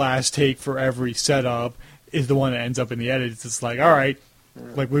usually the last take for every setup is the one that ends up in the edit. It's just like, all right.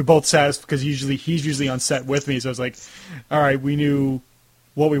 Like, we both satisfied, because he's usually on set with me, so it's like, all right, we knew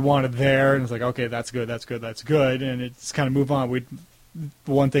what we wanted there, and it's like, okay, that's good, and it's kind of move on.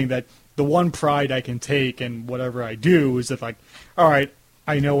 The one pride I can take in whatever I do is that, like, all right,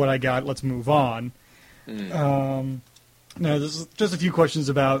 I know what I got, let's move on. Now, there's just a few questions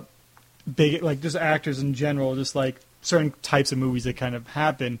about just actors in general, just like certain types of movies that kind of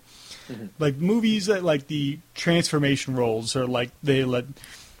happen. Like movies that like the transformation roles, or like they let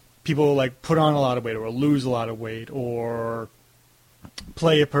people like put on a lot of weight or lose a lot of weight or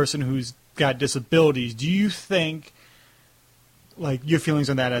play a person who's got disabilities. Do you think, like, your feelings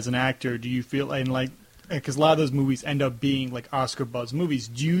on that as an actor? Do you feel, and like, because a lot of those movies end up being like Oscar buzz movies,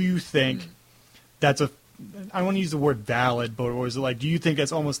 do you think that's I don't want to use the word valid, but or is it like, do you think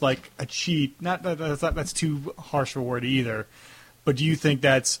that's almost like a cheat? That's too harsh a word either, but do you think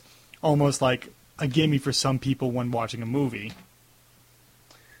that's almost like a gimme for some people when watching a movie?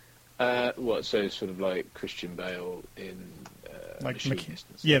 So sort of like Christian Bale in like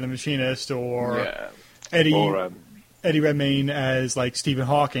Machinist. The Machinist, or Eddie Redmayne as like Stephen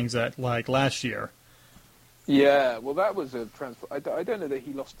Hawking's at like last year. Yeah, well, that was a transfer. I don't know that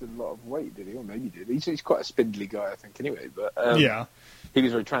he lost a lot of weight, did he? Or maybe he did. He's quite a spindly guy, I think, anyway. But he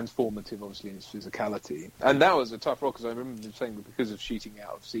was very transformative, obviously, in his physicality. And that was a tough role, because I remember him saying that because of shooting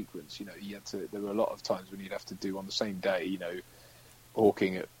out of sequence, there were a lot of times when you'd have to do on the same day,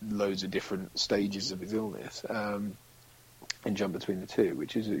 Hawking at loads of different stages of his illness, and jump between the two,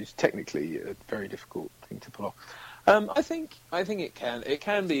 which is technically a very difficult thing to pull off. I think it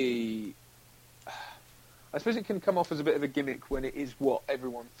can be. I suppose it can come off as a bit of a gimmick when it is what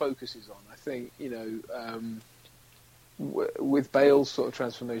everyone focuses on. I think, with Bale's sort of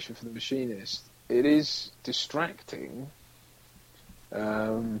transformation for the Machinist, it is distracting.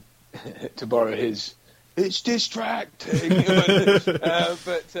 To borrow his, it's distracting,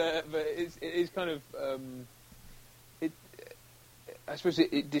 but it is kind of. I suppose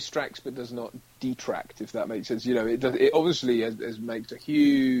it distracts but does not detract, if that makes sense. It obviously makes a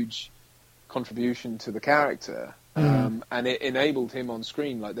huge contribution to the character, and it enabled him on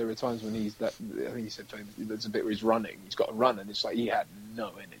screen. Like, there are times when I think he said there's a bit where he's running, he's got to run, and it's like he had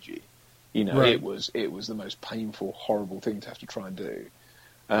no energy. Right. It was the most painful, horrible thing to have to try and do.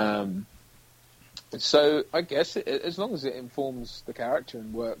 So I guess as long as it informs the character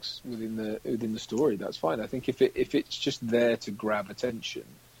and works within the story, that's fine. I think if it's just there to grab attention,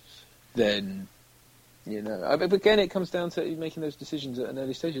 then. But again, it comes down to making those decisions at an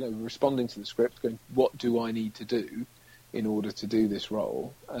early stage. Responding to the script, going, what do I need to do in order to do this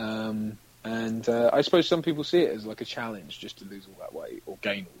role? And I suppose some people see it as like a challenge, just to lose all that weight or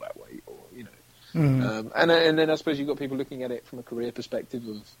gain all that weight, or and then I suppose you've got people looking at it from a career perspective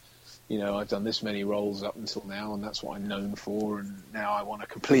of, I've done this many roles up until now, and that's what I'm known for, and now I want to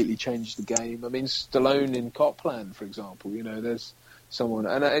completely change the game. I mean, Stallone in Cop Plan, for example, there's someone,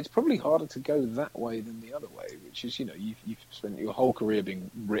 and it's probably harder to go that way than the other way, which is, you've spent your whole career being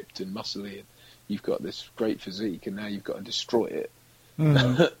ripped and muscly, and you've got this great physique, and now you've got to destroy it.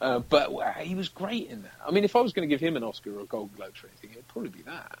 But wow, he was great in that. I mean, if I was going to give him an Oscar or a Gold Globe or anything, it'd probably be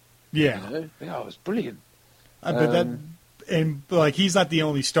that. Yeah, it was brilliant. And like, he's not the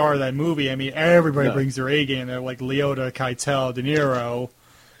only star of that movie. I mean, everybody brings their A game. They're like Liotta, Keitel, De Niro.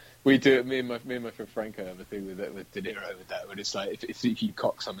 We do it. Me and my friend Franco have a thing with De Niro with that, when it's like if you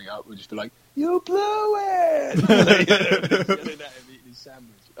cock something up, we'll just be like, "You blew it!"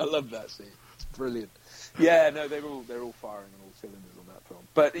 I love that scene. It's brilliant. Yeah, no, they're all firing on all cylinders on that film.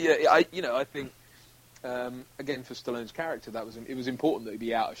 But yeah, I think again, for Stallone's character, it was important that he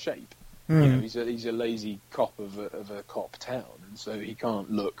be out of shape. He's a lazy cop of a cop town, and so he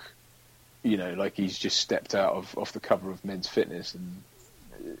can't look, like he's just stepped out off the cover of Men's Fitness and.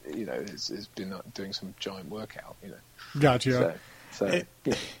 Has been doing some giant workout. Gotcha.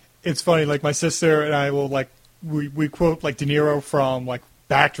 It's funny. Like, my sister and I will we quote like De Niro from like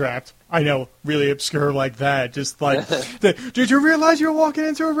Backdraft. I know, really obscure like that. Just like, did you realize you're walking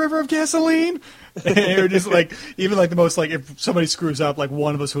into a river of gasoline? Or just like even like the most like if somebody screws up, like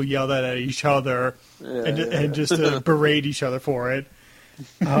one of us will yell that at each other and just berate each other for it.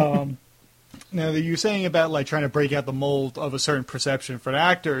 Now that you're saying about like trying to break out the mold of a certain perception for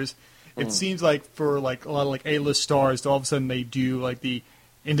actors, it seems like for like a lot of like A-list stars, all of a sudden they do like the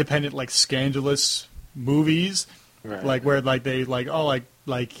independent like scandalous movies, Right. like where like they like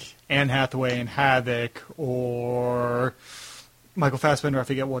like Anne Hathaway and Havoc or Michael Fassbender, I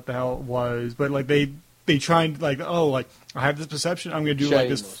forget what the hell it was, but like they try and like like I have this perception, I'm going to do like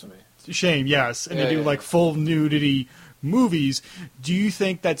this Shame, yes, and they do like full nudity movies. Do you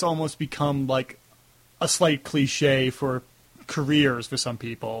think that's almost become like a slight cliche for careers for some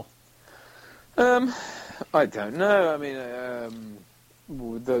people? I don't know. I mean,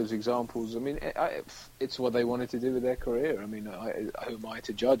 with those examples, I mean, it's what they wanted to do with their career. I mean, who am I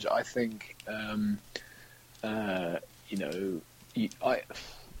to judge? I think,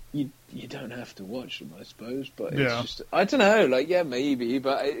 you don't have to watch them, I suppose. But it's just, I don't know. Like, yeah, maybe,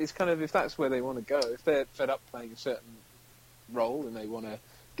 but it's kind of if that's where they want to go, if they're fed up playing a certain role and they want to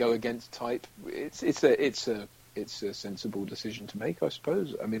go against type, it's a sensible decision to make, I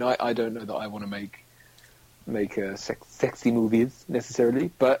suppose. I mean, I don't know that I want to make sexy movies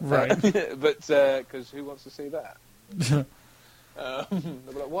necessarily, but right. but because who wants to see that? They'll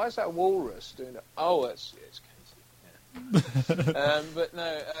be like, why is that walrus doing that? Oh, it's Casey. Yeah. But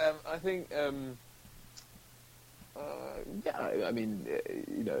no, I think I mean,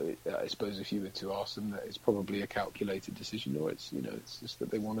 I suppose if you were to ask them, that it's probably a calculated decision, or it's just that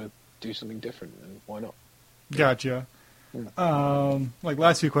they want to do something different, and why not? Gotcha. Like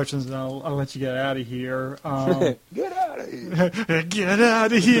last few questions, and I'll let you get out of here. Get out of here! Get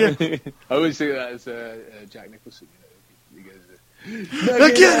out of here! I always think that as Jack Nicholson. He goes,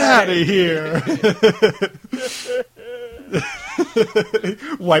 get out of here!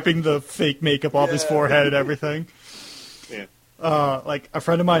 Wiping the fake makeup off his forehead and everything. Yeah. Like a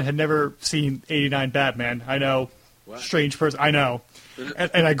friend of mine had never seen '89 Batman. I know, what? Strange person. I know.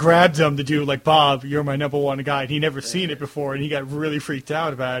 And I grabbed him to do, like, Bob, you're my number one guy. And he never seen it before, and he got really freaked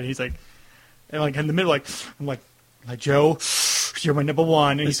out about it. He's like, and like in the middle, like, I'm like, Joe, you're my number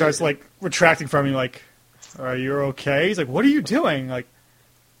one. And he starts, like, retracting from me, like, are you okay? He's like, what are you doing? Like,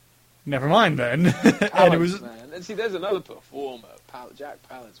 never mind then. And it was. Man. And see, there's another performer, Jack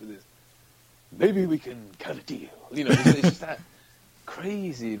Palance, with his, maybe we can cut a deal. It's just that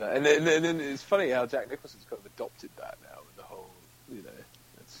crazy. And then it's funny how Jack Nicholson's kind of adopted that now.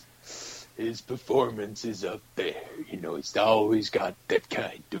 His performance is up there. He's always got that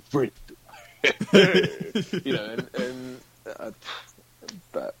kind of rhythm.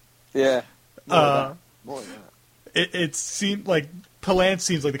 But yeah, more than that. It seemed like Palance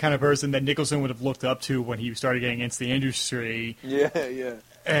seems like the kind of person that Nicholson would have looked up to when he started getting into the industry. Yeah.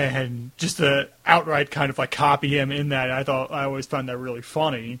 And just to outright kind of like copy him in that, I always found that really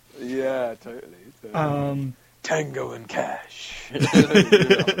funny. Yeah, totally. Tango and Cash.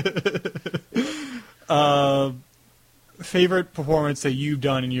 Favorite performance that you've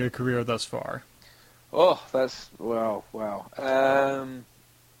done in your career thus far? Oh, that's wow.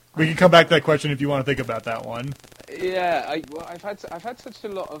 We can come back to that question if you want to think about that one. Yeah, I've had such a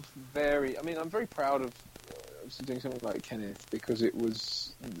lot of I mean, I'm very proud of doing something like Kenneth, because it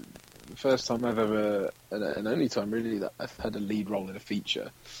was the first time I've ever, and only time really, that I've had a lead role in a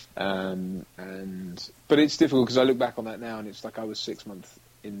feature. But it's difficult because I look back on that now and it's like I was 6 months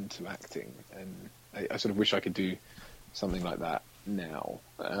into acting, and I sort of wish I could do something like that now.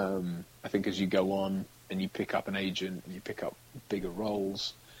 I think as you go on and you pick up an agent and you pick up bigger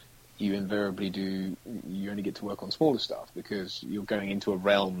roles, you invariably you only get to work on smaller stuff because you're going into a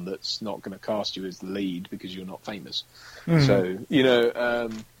realm that's not going to cast you as the lead because you're not famous. Mm. So,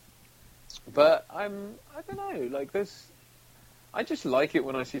 but I don't know, like I just like it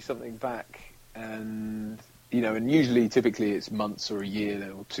when I see something back, and and typically it's months or a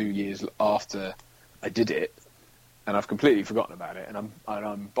year or 2 years after I did it, and I've completely forgotten about it, and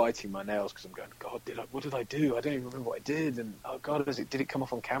I'm biting my nails because I'm going, God, what did I do? I don't even remember what I did, and oh God, did it come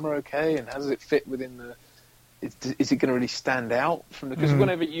off on camera okay? And how does it fit within the? Is it going to really stand out from the? Because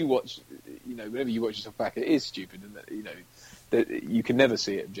whenever you watch yourself back, it is stupid, and that you can never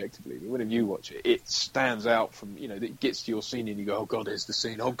see it objectively. But whenever you watch it, it stands out from it gets to your scene, and you go, oh God, there's the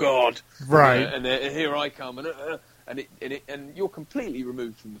scene. Oh God, right. And here I come, and you're completely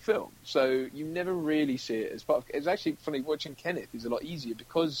removed from the film, so you never really see it as part of. It's actually funny watching Kenneth is a lot easier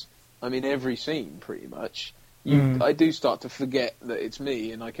because I'm in every scene pretty much. I do start to forget that it's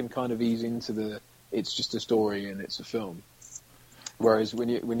me, and I can kind of ease into it's just a story and it's a film. Whereas when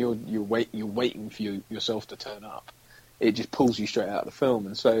you're waiting for yourself to turn up, it just pulls you straight out of the film.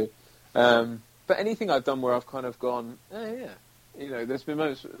 And so, but but anything I've done where I've kind of gone, oh yeah, you know, there's been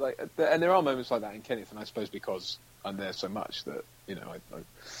moments like, and there are moments like that in Kenneth, and I suppose because I'm there so much that, you know,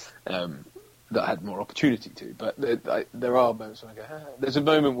 that I had more opportunity to. But there are moments when I go, there's a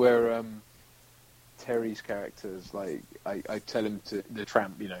moment where Terry's character's like, I tell him to the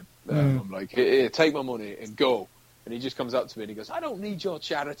tramp, you know, I'm like, here, take my money and go. And he just comes up to me and he goes, I don't need your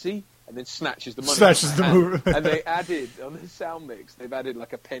charity. And then snatches the money. Snatches the movie. And they added, on the sound mix, they've added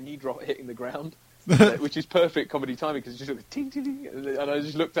like a penny drop hitting the ground, which is perfect comedy timing because it's just like ting, ting, ting. And I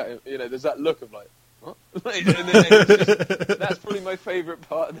just looked at him, you know, there's that look of like, what? And then that's probably my favourite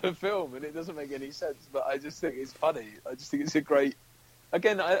part of the film, and it doesn't make any sense, but I just think it's funny. I just think it's a great...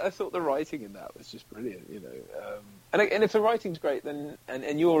 Again, I thought the writing in that was just brilliant, you know. And if the writing's great, then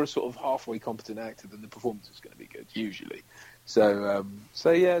and you're a sort of halfway competent actor, then the performance is going to be good, usually. So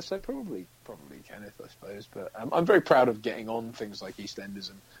probably Kenneth, I suppose. But I'm very proud of getting on things like EastEnders,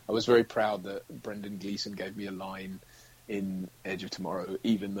 and I was very proud that Brendan Gleeson gave me a line in Edge of Tomorrow,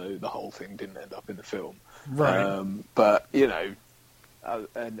 even though the whole thing didn't end up in the film. Right. But, you know,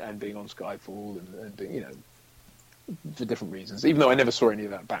 and being on Skyfall and being, you know, for different reasons, even though I never saw any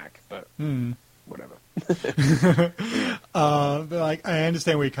of that back, but whatever. But like, I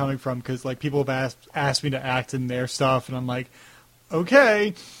understand where you're coming from, because like people have asked me to act in their stuff, and I'm like,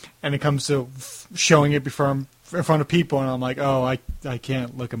 okay, and it comes to showing it in front of people, and I'm like, oh, I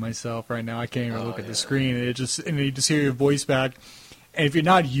can't look at myself right now. I can't even look at the screen. And you just hear your voice back, and if you're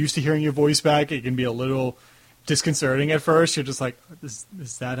not used to hearing your voice back, it can be a little disconcerting at first. You're just like, is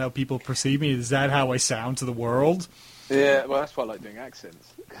that how people perceive me? Is that how I sound to the world? Yeah, well, that's why I like doing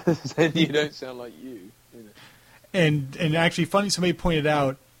accents, because then you don't sound like you know. And actually, funny, somebody pointed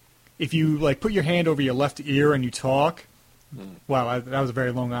out, if you like put your hand over your left ear and you talk, wow, that was a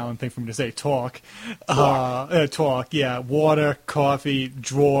very Long Island thing for me to say, talk. Talk, yeah, water, coffee,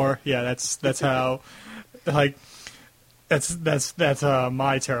 drawer, yeah, that's how, like, that's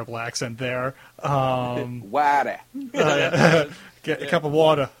my terrible accent there. Water. Get a cup of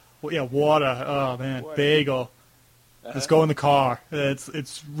water. Yeah, water. Oh man, water. Bagel. Let's go in the car.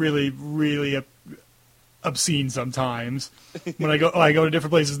 It's really, really obscene sometimes. When I go to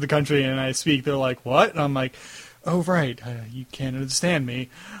different places in the country and I speak, they're like, "What?" And I'm like, "Oh right, you can't understand me."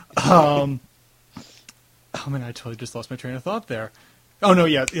 Oh man, I totally just lost my train of thought there. Oh no,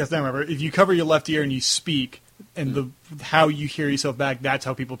 yes, I remember. If you cover your left ear and you speak, and how you hear yourself back, that's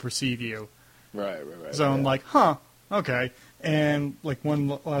how people perceive you. Right. So I'm like, huh, okay. And like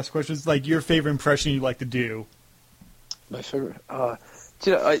one last question is like your favorite impression you like to do. My favorite,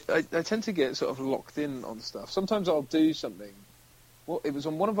 you know, I tend to get sort of locked in on stuff. Sometimes I'll do something. Well, it was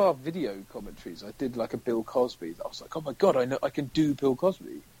on one of our video commentaries. I did like a Bill Cosby. I was like, oh my god, I know I can do Bill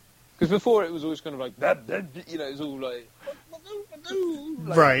Cosby. Because before it was always kind of like that, you know, it was all like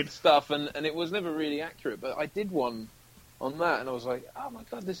right stuff, and it was never really accurate. But I did one on that, and I was like, oh my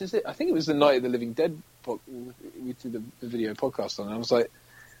god, this is it. I think it was the Night of the Living Dead. We did the video podcast on, and I was like,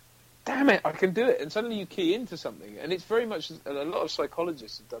 damn it, I can do it. And suddenly you key into something, and it's very much. A lot of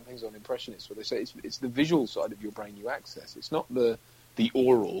psychologists have done things on impressionists where they say it's the visual side of your brain you access. It's not the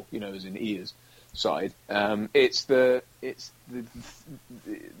oral, you know, as in ears side. It's the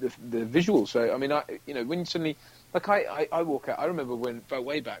visual. So I mean, when suddenly, like I walk out. I remember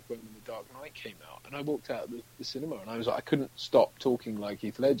way back when The Dark Knight came out, and I walked out of the cinema, and I was like, I couldn't stop talking like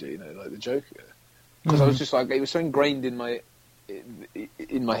Heath Ledger, you know, like the Joker, because I was just like, it was so ingrained in my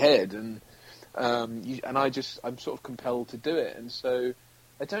head, and I'm sort of compelled to do it, and so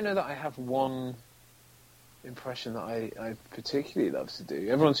I don't know that I have one impression that I particularly love to do.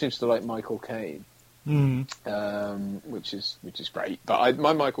 Everyone seems to like Michael Caine, which is great. But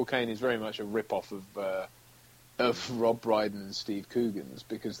my Michael Caine is very much a rip-off of Rob Brydon and Steve Coogan's,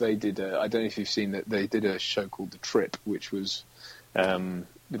 because they did I don't know if you've seen that, they did a show called The Trip, which was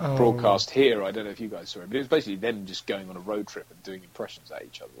broadcast here. I don't know if you guys saw it, but it was basically them just going on a road trip and doing impressions at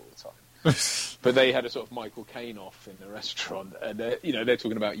each other all the time. But they had a sort of Michael Caine off in the restaurant, and they're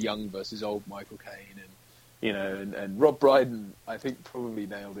talking about young versus old Michael Caine, and you know, and Rob Brydon, I think, probably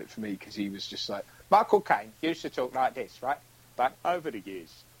nailed it for me, because he was just like, Michael Caine used to talk like this, right? But over the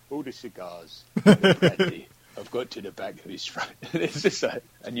years, all the cigars and the brandy have got to the back of his throat. And it's just like,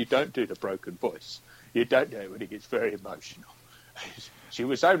 and you don't do the broken voice. You don't do it when he gets very emotional. She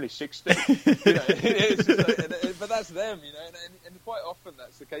was only 16. You know, it's just like, but that's them, you know, and quite often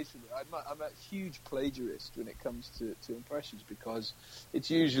that's the case with me. I'm a huge plagiarist when it comes to impressions, because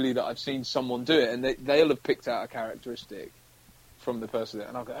it's usually that I've seen someone do it, and they'll have picked out a characteristic from the person,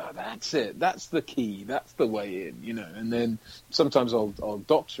 and I'll go, oh, that's it, that's the key, that's the way in, you know, and then sometimes I'll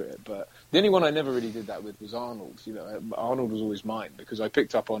doctor it, but the only one I never really did that with was Arnold. You know, Arnold was always mine, because I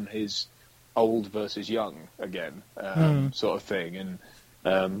picked up on his old versus young again, sort of thing. And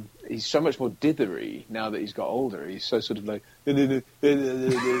he's so much more dithery now that he's got older. He's so sort of like, all the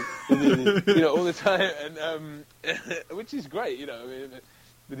time, and which is great, I mean,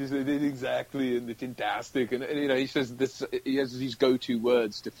 but it's exactly and it's fantastic, and he says this. He has these go-to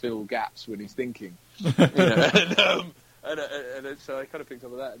words to fill gaps when he's thinking, and so I kind of picked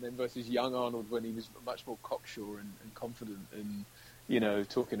up on that. And then versus young Arnold when he was much more cocksure and confident and.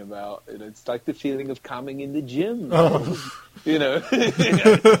 Talking about, it's like the feeling of coming in the gym. Oh. You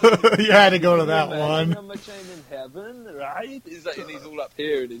had to go to that one. How much I'm in heaven, right? He's all up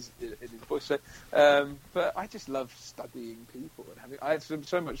here in his voice. So, but I just love studying people and having. I had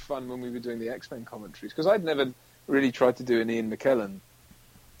so much fun when we were doing the X-Men commentaries because I'd never really tried to do an Ian McKellen.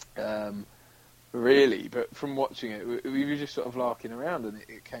 Really, but from watching it, we were just sort of larking around, and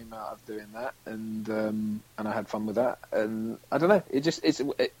it came out of doing that, and I had fun with that, and I don't know, it's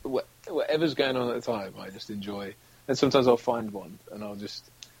whatever's going on at the time, I just enjoy, and sometimes I'll find one, and I'll just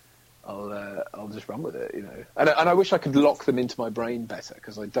run with it, and I wish I could lock them into my brain better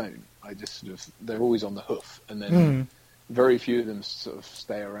because I don't. I just sort of they're always on the hoof, and then very few of them sort of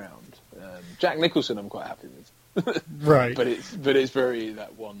stay around. Jack Nicholson, I'm quite happy with, right? But it's very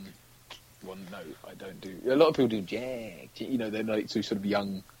that one note I don't do. A lot of people do Jack. They're like sort of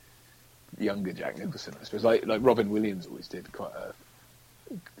younger Jack Nicholson, I suppose. Like Robin Williams always did quite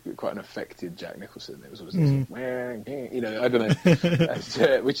an affected Jack Nicholson. It was always this I don't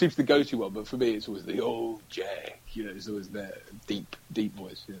know, which is the go-to one. But for me, it's always the old Jack. It's always that deep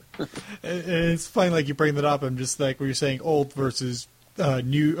voice. And it's funny, like you bring that up. I'm just like where you're saying old versus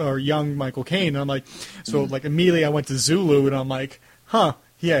new or young Michael Caine. I'm like, so like immediately I went to Zulu, and I'm like, huh.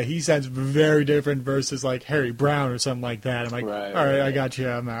 Yeah, he sounds very different versus like Harry Brown or something like that. I'm like, all right, I got you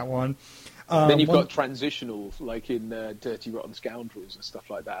on that one. Then you've got transitional, like in Dirty Rotten Scoundrels and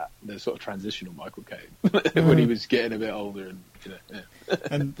stuff like that. There's sort of transitional Michael Caine when he was getting a bit older, and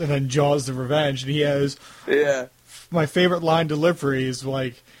and then Jaws: The Revenge, and he has my favorite line delivery is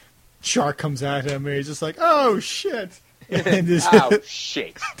like shark comes at him, and he's just like, oh shit, and oh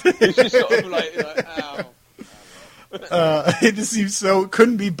shit. It's just sort of like ow. It just seems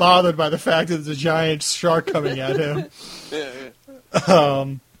couldn't be bothered by the fact that there's a giant shark coming at him.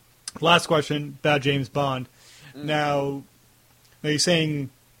 Last question about James Bond. Now you're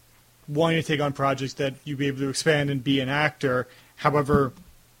saying wanting to take on projects that you'd be able to expand and be an actor. However,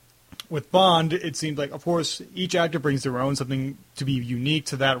 with Bond, it seems like, of course, each actor brings their own something to be unique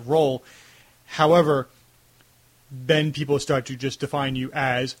to that role. However, then people start to just define you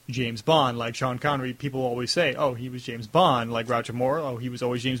as James Bond. Like Sean Connery, people always say, oh, he was James Bond. Like Roger Moore, oh, he was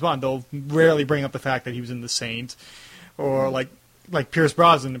always James Bond. They'll rarely bring up the fact that he was in The Saint. Or like Pierce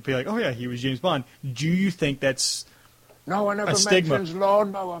Brosnan, and be like, oh, yeah, he was James Bond. Do you think that's no one ever stigma? Mentions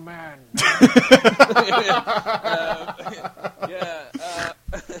Lawnmower Man.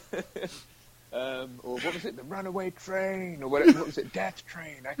 Or what was it, The Runaway Train? Or what was it, Death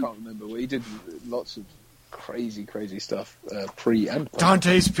Train? I can't remember. Well, he did lots of crazy stuff, pre and post.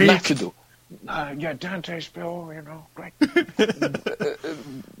 Dante's Peak. Matador. Dante's Peak, great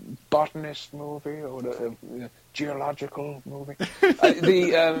botanist movie or geological movie.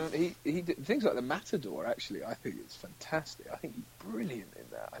 He did things like the Matador. Actually, I think it's fantastic. I think he's brilliant in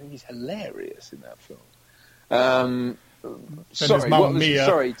that. I think he's hilarious in that film.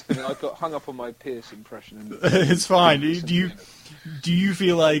 Sorry, I got hung up on my Pierce impression. It's fine. Do you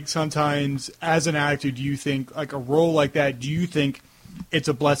feel like sometimes, as an actor, do you think, like, a role like that, do you think it's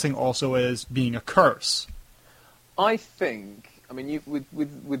a blessing also as being a curse? I think,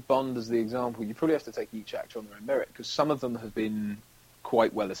 with Bond as the example, you probably have to take each actor on their own merit, because some of them have been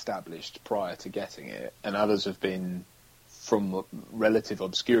quite well established prior to getting it, and others have been from relative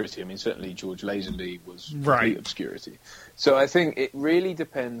obscurity. Certainly George Lazenby was complete obscurity. So I think it really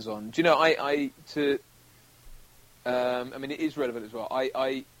depends on... Do you know, it is relevant as well.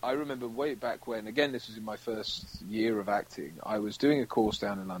 I remember way back when, again, this was in my first year of acting, I was doing a course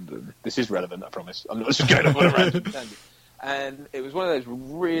down in London. This is relevant, I promise. I'm not just going on a random tangent. And it was one of those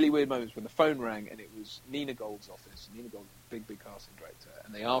really weird moments when the phone rang, and it was Nina Gold's office. Nina Gold, big casting director,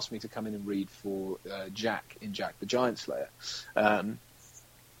 and they asked me to come in and read for Jack in Jack the Giant Slayer. And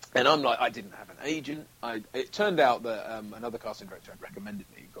I'm like, I didn't have an agent. It turned out that another casting director had recommended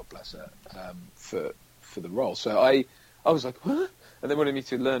me, God bless her, for the role. So I was like, what? And they wanted me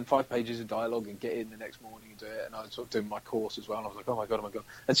to learn 5 pages of dialogue and get in the next morning and do it. And I was sort of doing my course as well. And I was like, oh my God.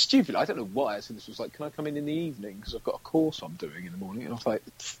 And stupidly, I don't know why I said this, was like, can I come in the evening? Because I've got a course I'm doing in the morning. And I was like,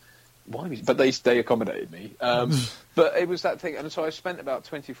 why? But they accommodated me. But it was that thing. And so I spent about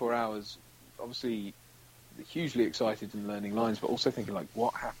 24 hours, obviously, hugely excited and learning lines, but also thinking like,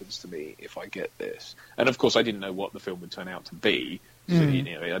 what happens to me if I get this? And of course, I didn't know what the film would turn out to be. So, you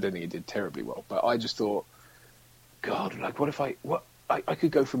know, I don't think it did terribly well, but I just thought, God, like, what if I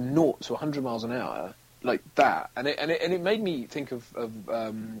could go from 0 to 100 miles an hour like that? And it made me think of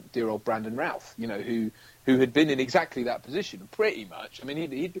dear old Brandon Routh, you know, who had been in exactly that position, pretty much. I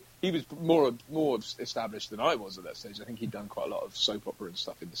mean, he was more established than I was at that stage. I think he'd done quite a lot of soap opera and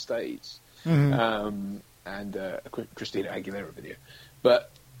stuff in the States. And a Christina Aguilera video.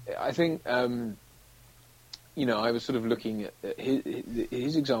 But I think, you know, I was sort of looking at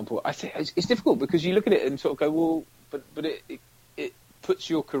his example. I think it's difficult because you look at it and sort of go, well, but it puts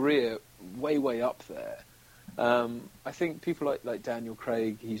your career way up there. I think people like Daniel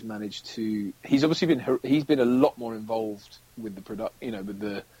Craig, he's obviously been a lot more involved with the you know, with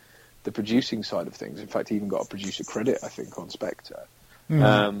the producing side of things. In fact, he even got a producer credit, I think, on Spectre.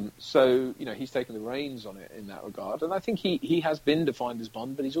 So, you know, he's taken the reins on it in that regard. And I think he has been defined as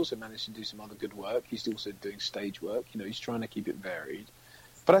Bond, but he's also managed to do some other good work. He's also doing stage work. You know, he's trying to keep it varied.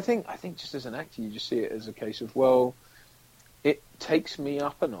 But I think just as an actor, you just see it as a case of, well, it takes me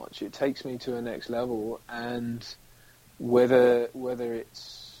up a notch. It takes me to a next level. And whether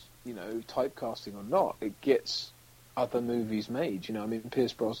it's, you know, typecasting or not, it gets other movies made. You know, I mean,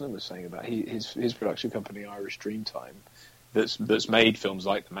 Pierce Brosnan was saying about his production company, Irish Dreamtime, that's made films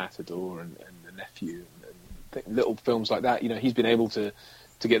like The Matador and The Nephew and little films like that. You know, he's been able to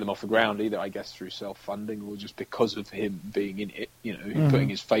get them off the ground, either, I guess, through self-funding or just because of him being in it. You know, putting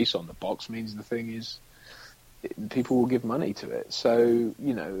his face on the box means the thing is, people will give money to it. So,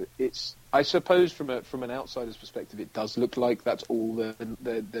 you know, it's, I suppose from an outsider's perspective, it does look like that's all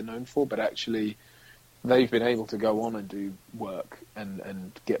they're known for, but actually they've been able to go on and do work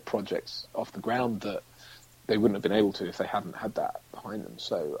and get projects off the ground that they wouldn't have been able to if they hadn't had that behind them.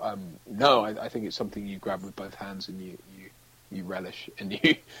 So, no, I think it's something you grab with both hands and you relish and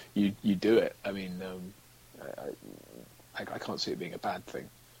you do it. I mean, I can't see it being a bad thing.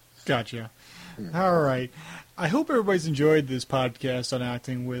 Gotcha. All right. I hope everybody's enjoyed this podcast on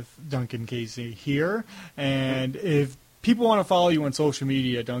acting with Duncan Casey here. And if people want to follow you on social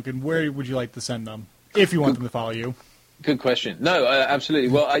media, Duncan, where would you like to send them if you want them to follow you? Good question. No, absolutely.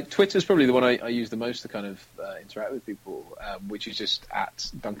 Well, Twitter's probably the one I use the most to kind of interact with people, which is just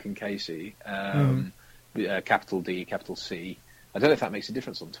at Duncan Casey, capital D, capital C. I don't know if that makes a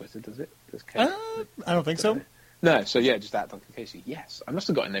difference on Twitter, does it? I don't think so. No, so yeah, just at Duncan Casey. Yes, I must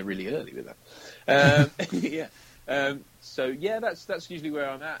have got in there really early with that. Yeah. So yeah, that's usually where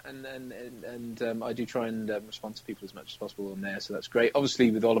I'm at, and I do try and respond to people as much as possible on there. So that's great. Obviously,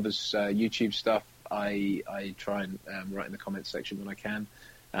 with Oliver's YouTube stuff, I try and write in the comments section when I can.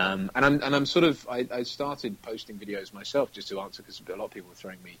 And I'm sort of I started posting videos myself just to answer, because a lot of people were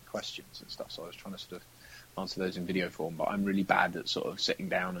throwing me questions and stuff. So I was trying to sort of answer those in video form, but I'm really bad at sort of sitting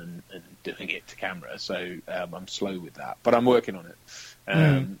down and doing it to camera, so I'm slow with that, but I'm working on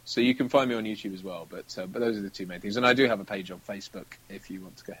it. So you can find me on YouTube as well, but those are the two main things. And I do have a page on Facebook if you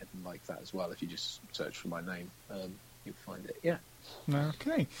want to go ahead and like that as well. If you just search for my name, you'll find it. Yeah.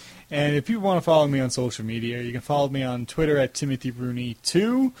 Okay. And if you want to follow me on social media, you can follow me on Twitter at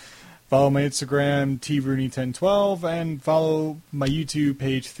TimothyRooney2. Follow my Instagram, TRooney1012, and follow my YouTube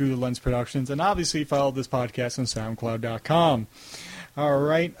page Through the Lens Productions, and obviously follow this podcast on SoundCloud.com. All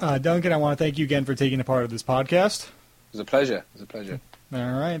right, Duncan, I want to thank you again for taking a part of this podcast. It was a pleasure. All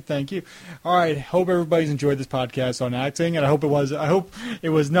right, thank you. All right, hope everybody's enjoyed this podcast on acting, and I hope it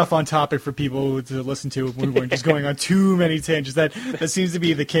was enough on topic for people to listen to. We weren't just going on too many tangents. That seems to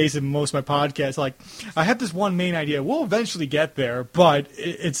be the case in most of my podcasts. Like, I have this one main idea. We'll eventually get there, but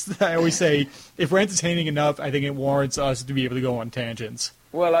I always say, if we're entertaining enough, I think it warrants us to be able to go on tangents.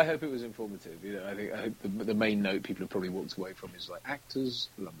 Well, I hope it was informative. You know, I hope the main note people have probably walked away from is like, actors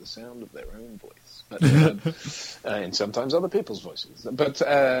love the sound of their own voice, but and sometimes other people's voices. But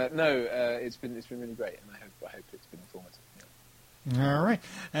no, it's been really great, and I hope it's been informative. Yeah. All right,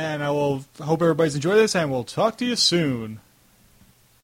 and I will hope everybody's enjoyed this, and we'll talk to you soon.